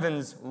in the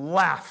heavens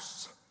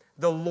laughs.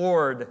 The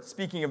Lord,"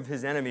 speaking of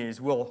his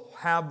enemies, "will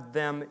have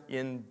them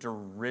in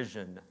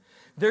derision."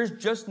 There's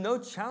just no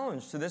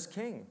challenge to this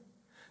king.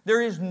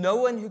 There is no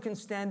one who can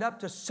stand up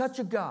to such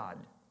a God.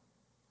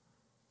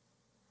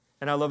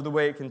 And I love the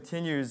way it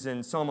continues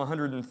in Psalm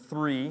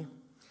 103.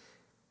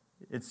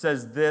 It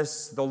says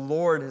this, "The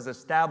Lord has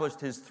established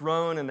his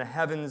throne in the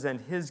heavens,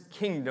 and his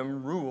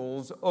kingdom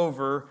rules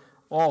over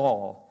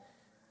all."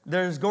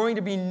 There's going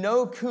to be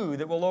no coup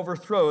that will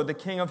overthrow the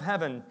King of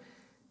heaven.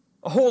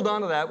 Hold on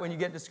to that when you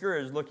get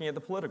discouraged looking at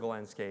the political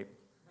landscape,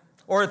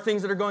 or at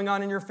things that are going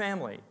on in your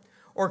family,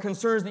 or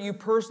concerns that you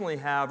personally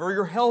have, or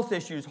your health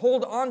issues.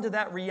 Hold on to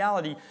that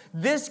reality.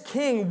 This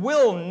king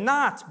will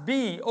not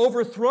be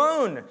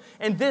overthrown.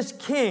 And this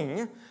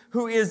king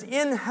who is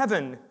in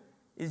heaven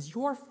is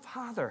your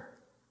Father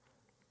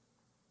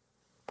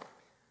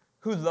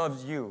who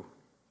loves you.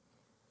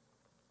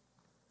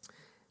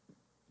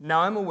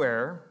 Now, I'm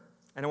aware,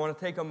 and I want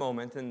to take a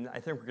moment, and I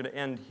think we're going to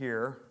end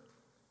here,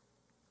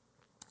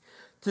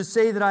 to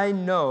say that I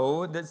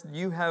know that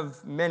you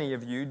have, many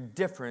of you,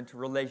 different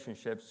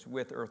relationships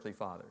with earthly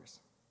fathers.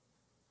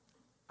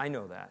 I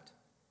know that.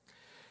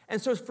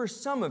 And so for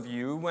some of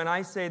you, when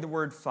I say the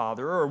word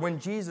Father, or when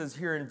Jesus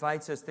here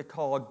invites us to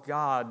call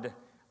God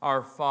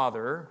our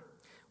Father,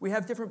 we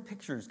have different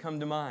pictures come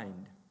to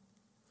mind.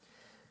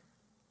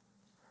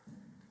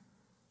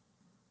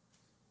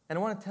 And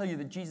I want to tell you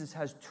that Jesus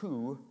has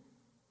two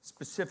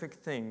specific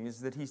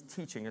things that he's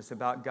teaching us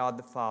about God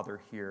the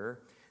Father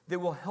here that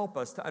will help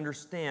us to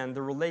understand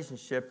the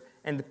relationship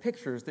and the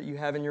pictures that you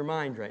have in your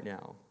mind right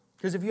now.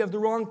 Because if you have the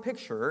wrong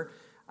picture,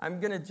 I'm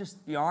going to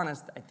just be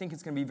honest, I think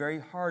it's going to be very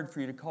hard for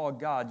you to call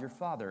God your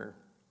Father.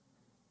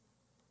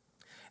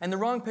 And the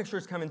wrong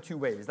pictures come in two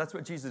ways. That's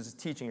what Jesus is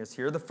teaching us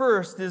here. The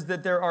first is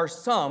that there are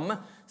some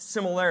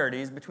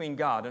similarities between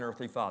God and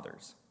earthly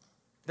fathers.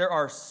 There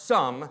are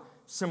some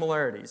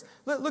similarities.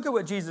 Look at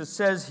what Jesus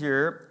says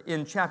here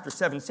in chapter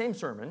 7, same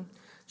sermon,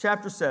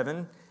 chapter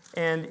 7,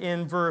 and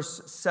in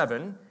verse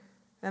 7.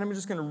 And I'm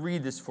just going to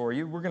read this for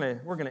you. We're going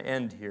to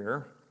end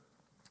here.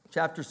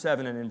 Chapter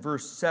 7 and in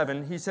verse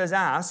 7, he says,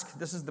 "Ask,"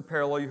 this is the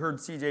parallel, you heard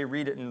CJ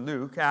read it in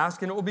Luke,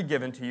 "Ask and it will be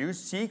given to you,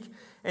 seek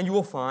and you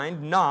will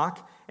find,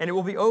 knock and it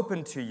will be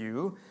opened to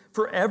you.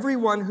 For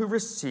everyone who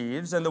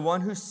receives and the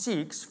one who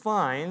seeks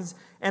finds,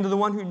 and to the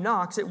one who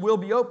knocks it will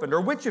be opened.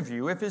 Or which of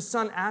you, if his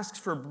son asks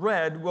for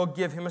bread, will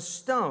give him a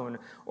stone?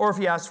 Or if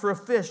he asks for a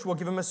fish, will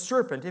give him a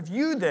serpent? If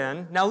you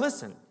then," now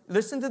listen to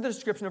the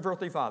description of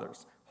earthly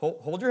fathers.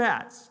 Hold your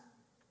hats.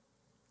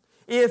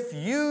 "If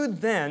you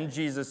then,"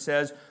 Jesus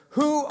says,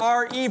 "who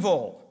are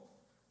evil,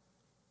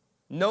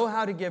 know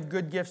how to give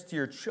good gifts to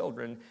your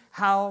children,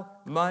 how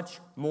much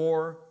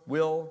more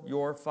will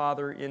your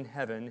Father in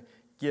heaven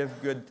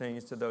give good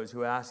things to those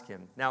who ask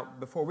him?" Now,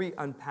 before we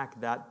unpack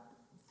that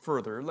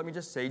further, let me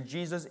just say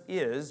Jesus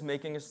is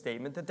making a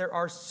statement that there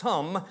are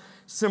some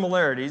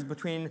similarities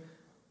between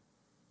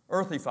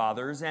earthly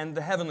fathers and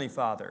the heavenly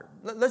Father.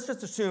 Let's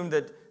just assume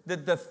that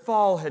the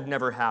fall had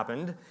never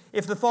happened.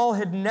 If the fall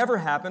had never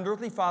happened,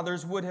 earthly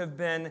fathers would have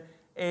been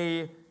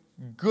a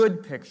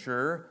good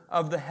picture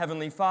of the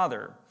heavenly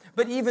Father.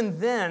 But even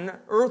then,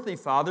 earthly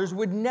fathers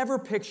would never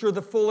picture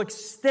the full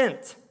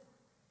extent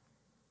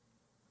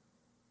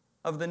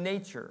of the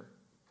nature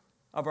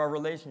of our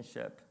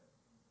relationship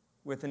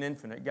with an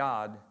infinite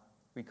God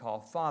we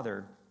call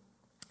Father.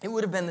 It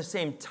would have been the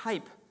same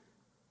type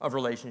of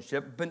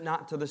relationship, but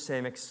not to the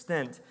same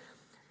extent.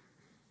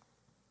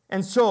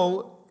 And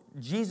so,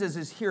 Jesus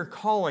is here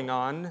calling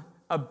on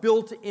a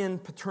built-in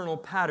paternal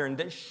pattern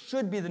that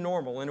should be the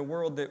normal in a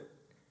world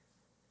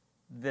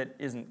that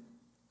isn't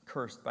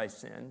cursed by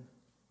sin.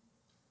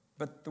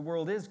 But the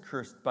world is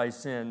cursed by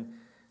sin.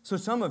 So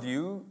some of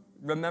you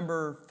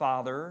remember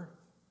Father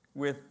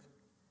with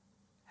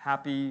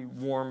happy,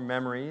 warm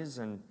memories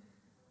and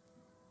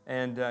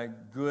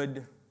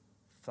good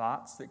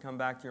thoughts that come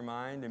back to your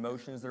mind,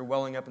 emotions that are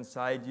welling up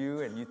inside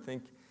you, and you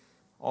think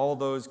all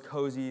those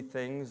cozy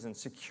things and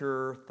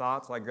secure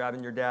thoughts like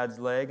grabbing your dad's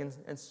leg,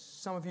 and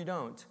some of you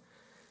don't.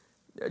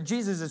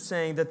 Jesus is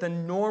saying that the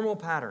normal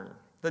pattern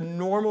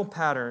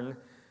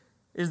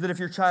is that if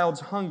your child's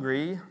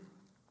hungry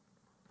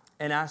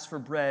and asks for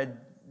bread,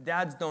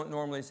 dads don't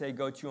normally say,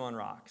 go chew on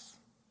rocks.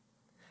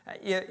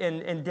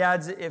 And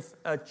dads, if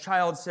a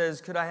child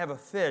says, could I have a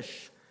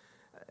fish,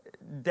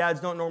 dads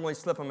don't normally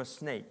slip them a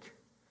snake.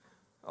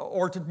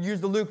 Or to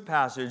use the Luke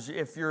passage,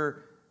 if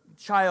your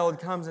child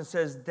comes and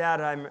says,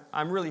 Dad,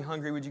 I'm really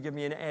hungry, would you give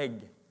me an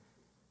egg?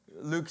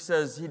 Luke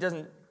says he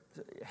doesn't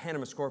hand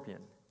him a scorpion.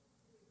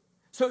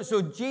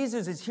 So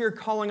Jesus is here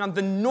calling on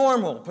the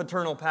normal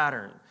paternal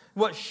pattern,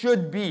 what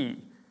should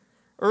be.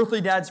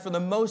 Earthly dads, for the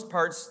most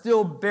part,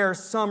 still bear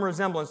some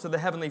resemblance to the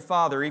Heavenly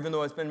Father, even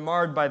though it's been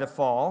marred by the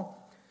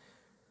fall.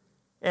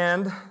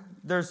 And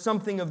there's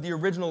something of the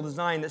original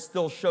design that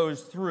still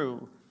shows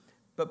through.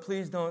 But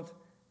please don't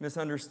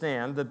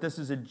misunderstand that this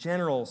is a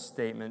general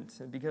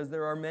statement, because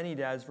there are many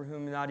dads for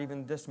whom not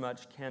even this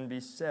much can be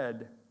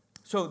said.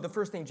 So the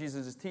first thing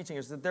Jesus is teaching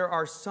us is that there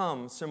are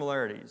some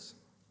similarities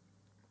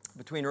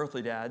between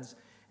earthly dads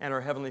and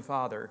our Heavenly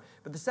Father.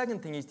 But the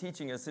second thing he's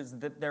teaching us is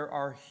that there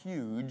are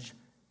huge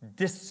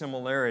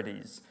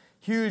dissimilarities.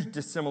 Huge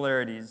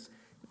dissimilarities.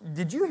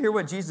 Did you hear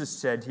what Jesus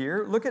said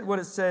here? Look at what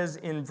it says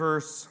in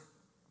verse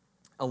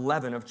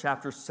 11 of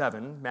chapter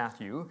 7,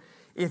 Matthew.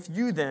 If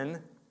you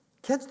then,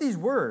 catch these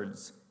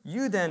words,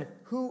 you then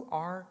who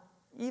are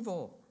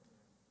evil.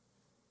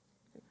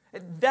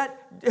 That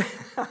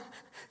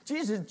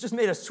Jesus just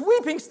made a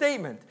sweeping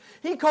statement.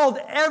 He called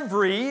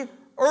every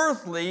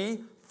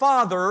earthly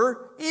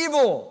father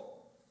evil.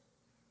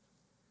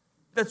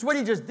 That's what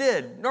he just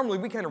did. Normally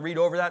we kind of read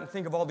over that and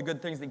think of all the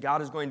good things that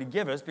God is going to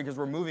give us because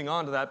we're moving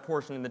on to that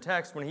portion in the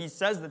text when he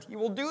says that he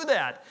will do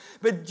that.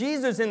 But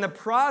Jesus in the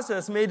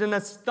process made an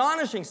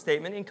astonishing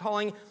statement in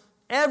calling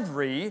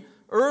every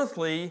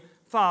earthly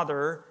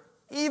father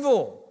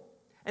evil.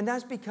 And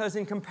that's because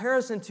in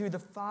comparison to the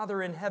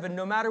Father in heaven,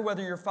 no matter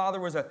whether your father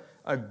was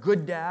a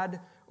good dad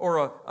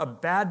or a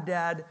bad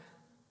dad,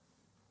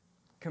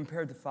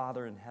 compared to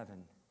Father in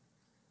heaven,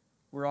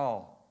 we're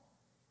all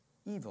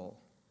evil.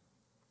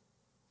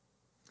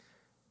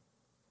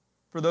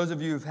 For those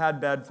of you who've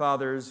had bad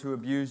fathers who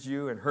abused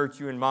you and hurt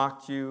you and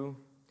mocked you,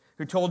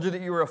 who told you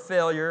that you were a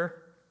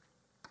failure,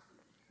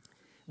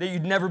 that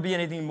you'd never be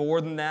anything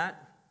more than that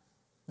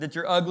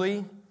you're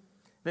ugly,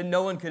 that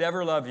no one could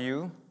ever love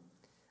you,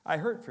 I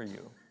hurt for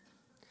you.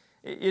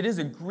 It is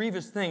a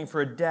grievous thing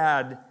for a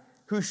dad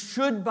who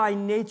should by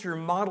nature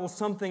model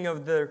something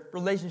of the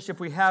relationship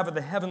we have with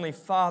the Heavenly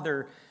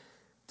Father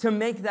to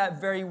make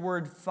that very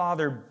word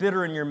Father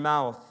bitter in your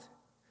mouth.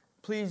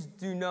 Please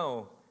do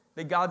know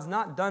that God's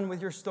not done with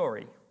your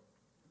story.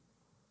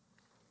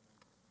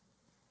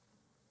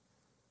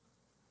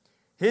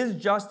 His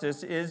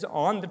justice is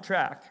on the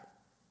track,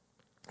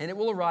 and it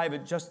will arrive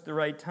at just the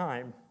right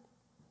time.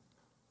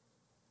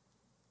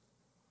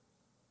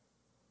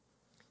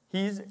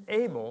 He's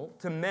able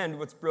to mend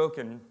what's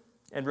broken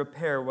and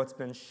repair what's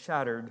been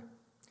shattered.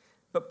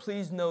 But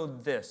please know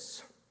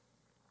this.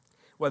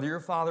 Whether your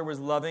father was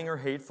loving or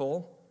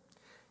hateful,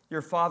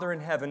 your Father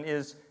in heaven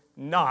is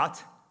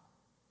not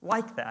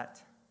like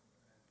that.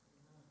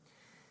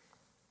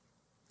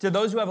 To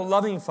those who have a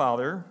loving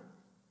father,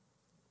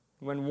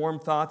 when warm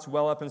thoughts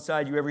well up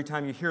inside you every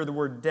time you hear the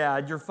word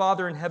dad, your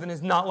Father in heaven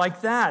is not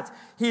like that.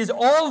 He is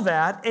all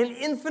that and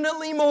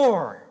infinitely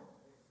more.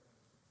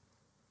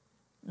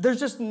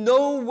 There's just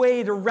no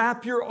way to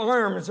wrap your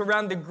arms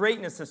around the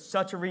greatness of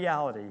such a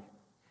reality.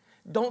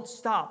 Don't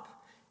stop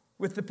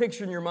with the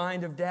picture in your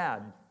mind of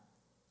dad,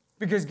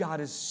 because God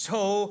is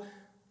so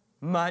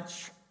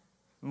much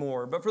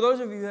more. But for those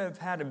of you who have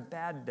had a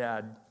bad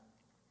dad,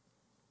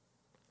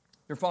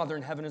 your Father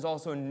in heaven is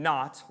also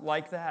not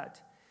like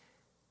that.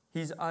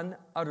 He's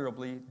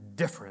unutterably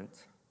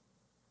different.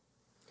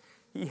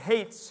 He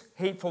hates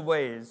hateful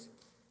ways.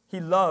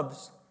 He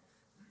loves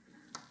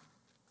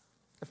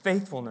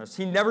faithfulness.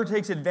 He never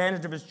takes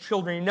advantage of his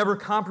children. He never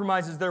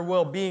compromises their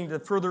well-being to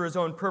further his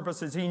own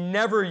purposes. He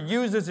never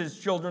uses his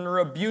children or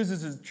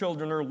abuses his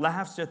children or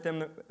laughs at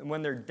them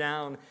when they're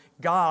down.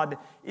 God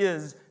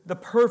is the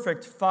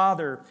perfect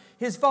Father.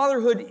 His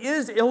fatherhood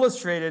is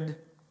illustrated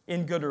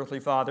in good earthly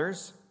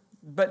fathers,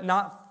 but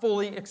not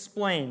fully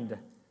explained.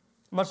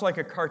 Much like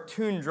a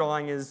cartoon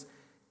drawing is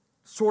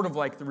sort of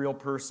like the real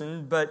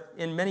person, but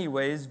in many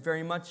ways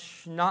very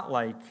much not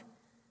like.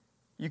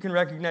 You can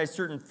recognize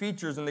certain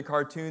features in the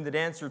cartoon that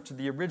answer to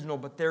the original,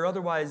 but they're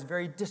otherwise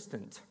very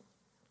distant.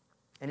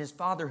 And his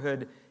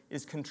fatherhood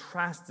is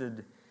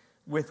contrasted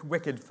with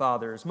wicked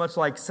fathers, much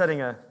like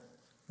setting a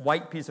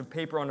white piece of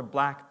paper on a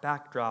black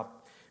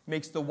backdrop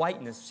makes the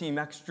whiteness seem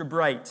extra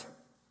bright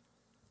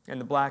and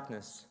the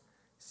blackness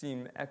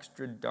seem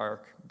extra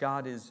dark.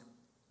 God is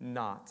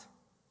not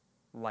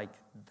like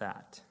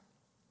that.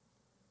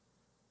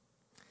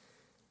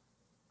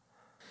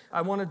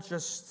 I want to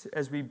just,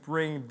 as we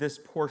bring this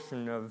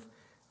portion of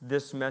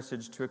this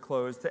message to a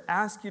close, to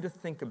ask you to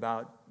think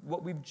about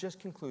what we've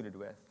just concluded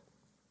with.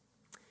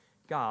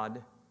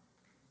 God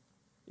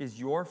is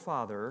your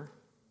Father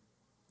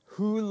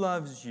who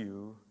loves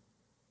you,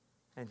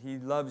 and he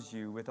loves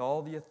you with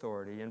all the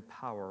authority and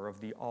power of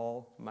the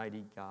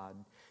Almighty God.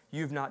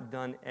 You've not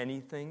done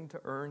anything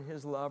to earn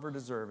his love or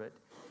deserve it.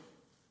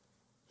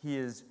 He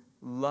is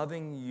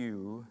loving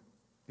you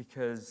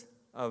because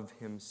of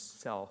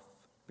himself,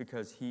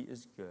 because he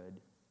is good.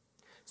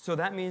 So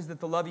that means that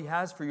the love he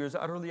has for you is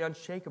utterly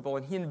unshakable,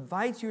 and he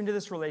invites you into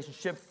this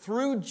relationship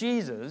through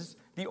Jesus,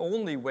 the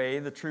only way,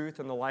 the truth,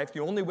 and the life, the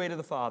only way to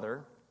the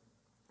Father,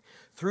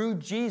 through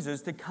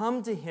Jesus to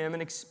come to him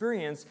and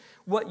experience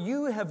what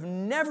you have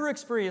never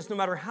experienced, no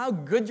matter how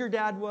good your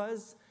dad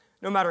was,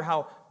 no matter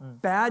how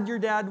bad your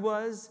dad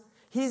was.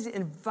 He's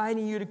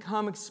inviting you to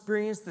come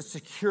experience the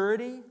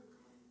security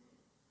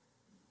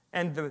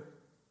and the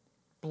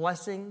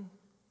blessing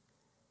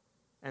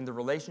and the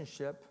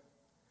relationship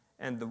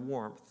and the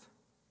warmth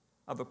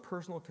of a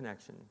personal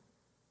connection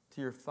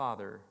to your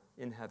Father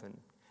in heaven.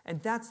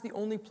 And that's the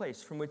only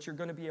place from which you're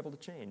going to be able to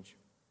change.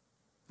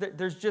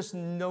 There's just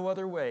no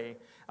other way,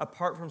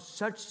 apart from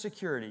such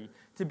security,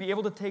 to be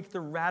able to take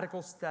the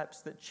radical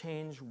steps that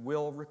change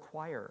will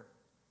require.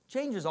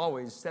 Change is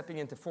always stepping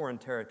into foreign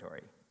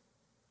territory.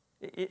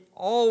 It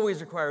always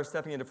requires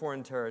stepping into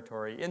foreign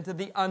territory, into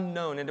the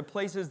unknown, into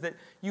places that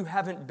you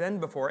haven't been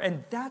before.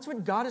 And that's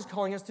what God is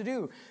calling us to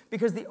do.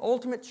 Because the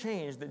ultimate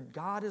change that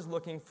God is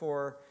looking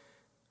for,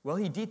 well,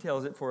 he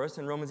details it for us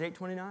in Romans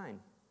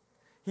 8:29.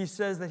 He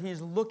says that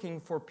he's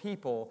looking for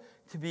people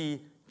to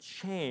be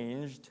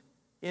changed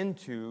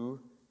into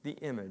the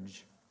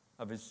image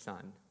of his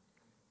Son.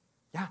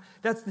 Yeah,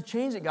 that's the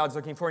change that God's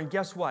looking for, and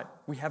guess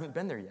what? We haven't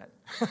been there yet.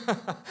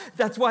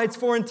 That's why it's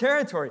foreign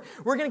territory.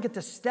 We're going to get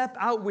to step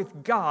out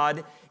with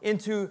God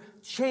into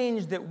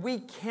change that we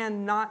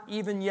cannot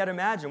even yet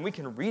imagine. We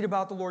can read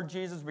about the Lord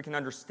Jesus. We can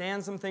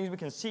understand some things. We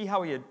can see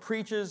how he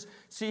preaches,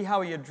 see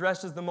how he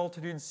addresses the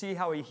multitude, see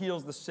how he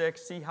heals the sick,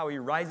 see how he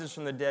rises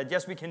from the dead.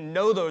 Yes, we can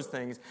know those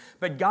things,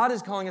 but God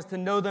is calling us to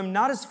know them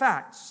not as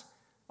facts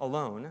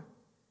alone,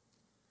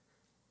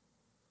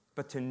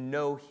 but to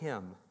know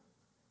him.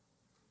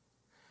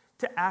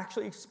 To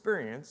actually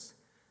experience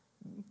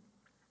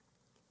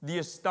the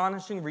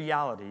astonishing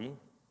reality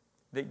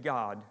that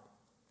God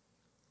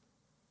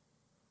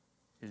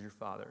is your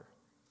Father.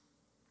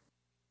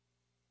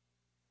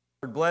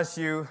 Lord bless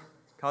you,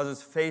 cause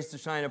his face to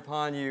shine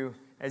upon you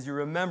as you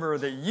remember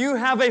that you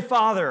have a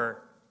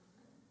Father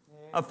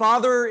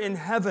in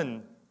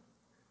heaven,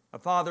 a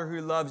Father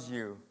who loves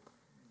you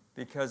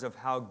because of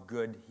how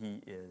good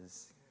he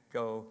is.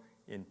 Go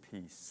in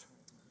peace.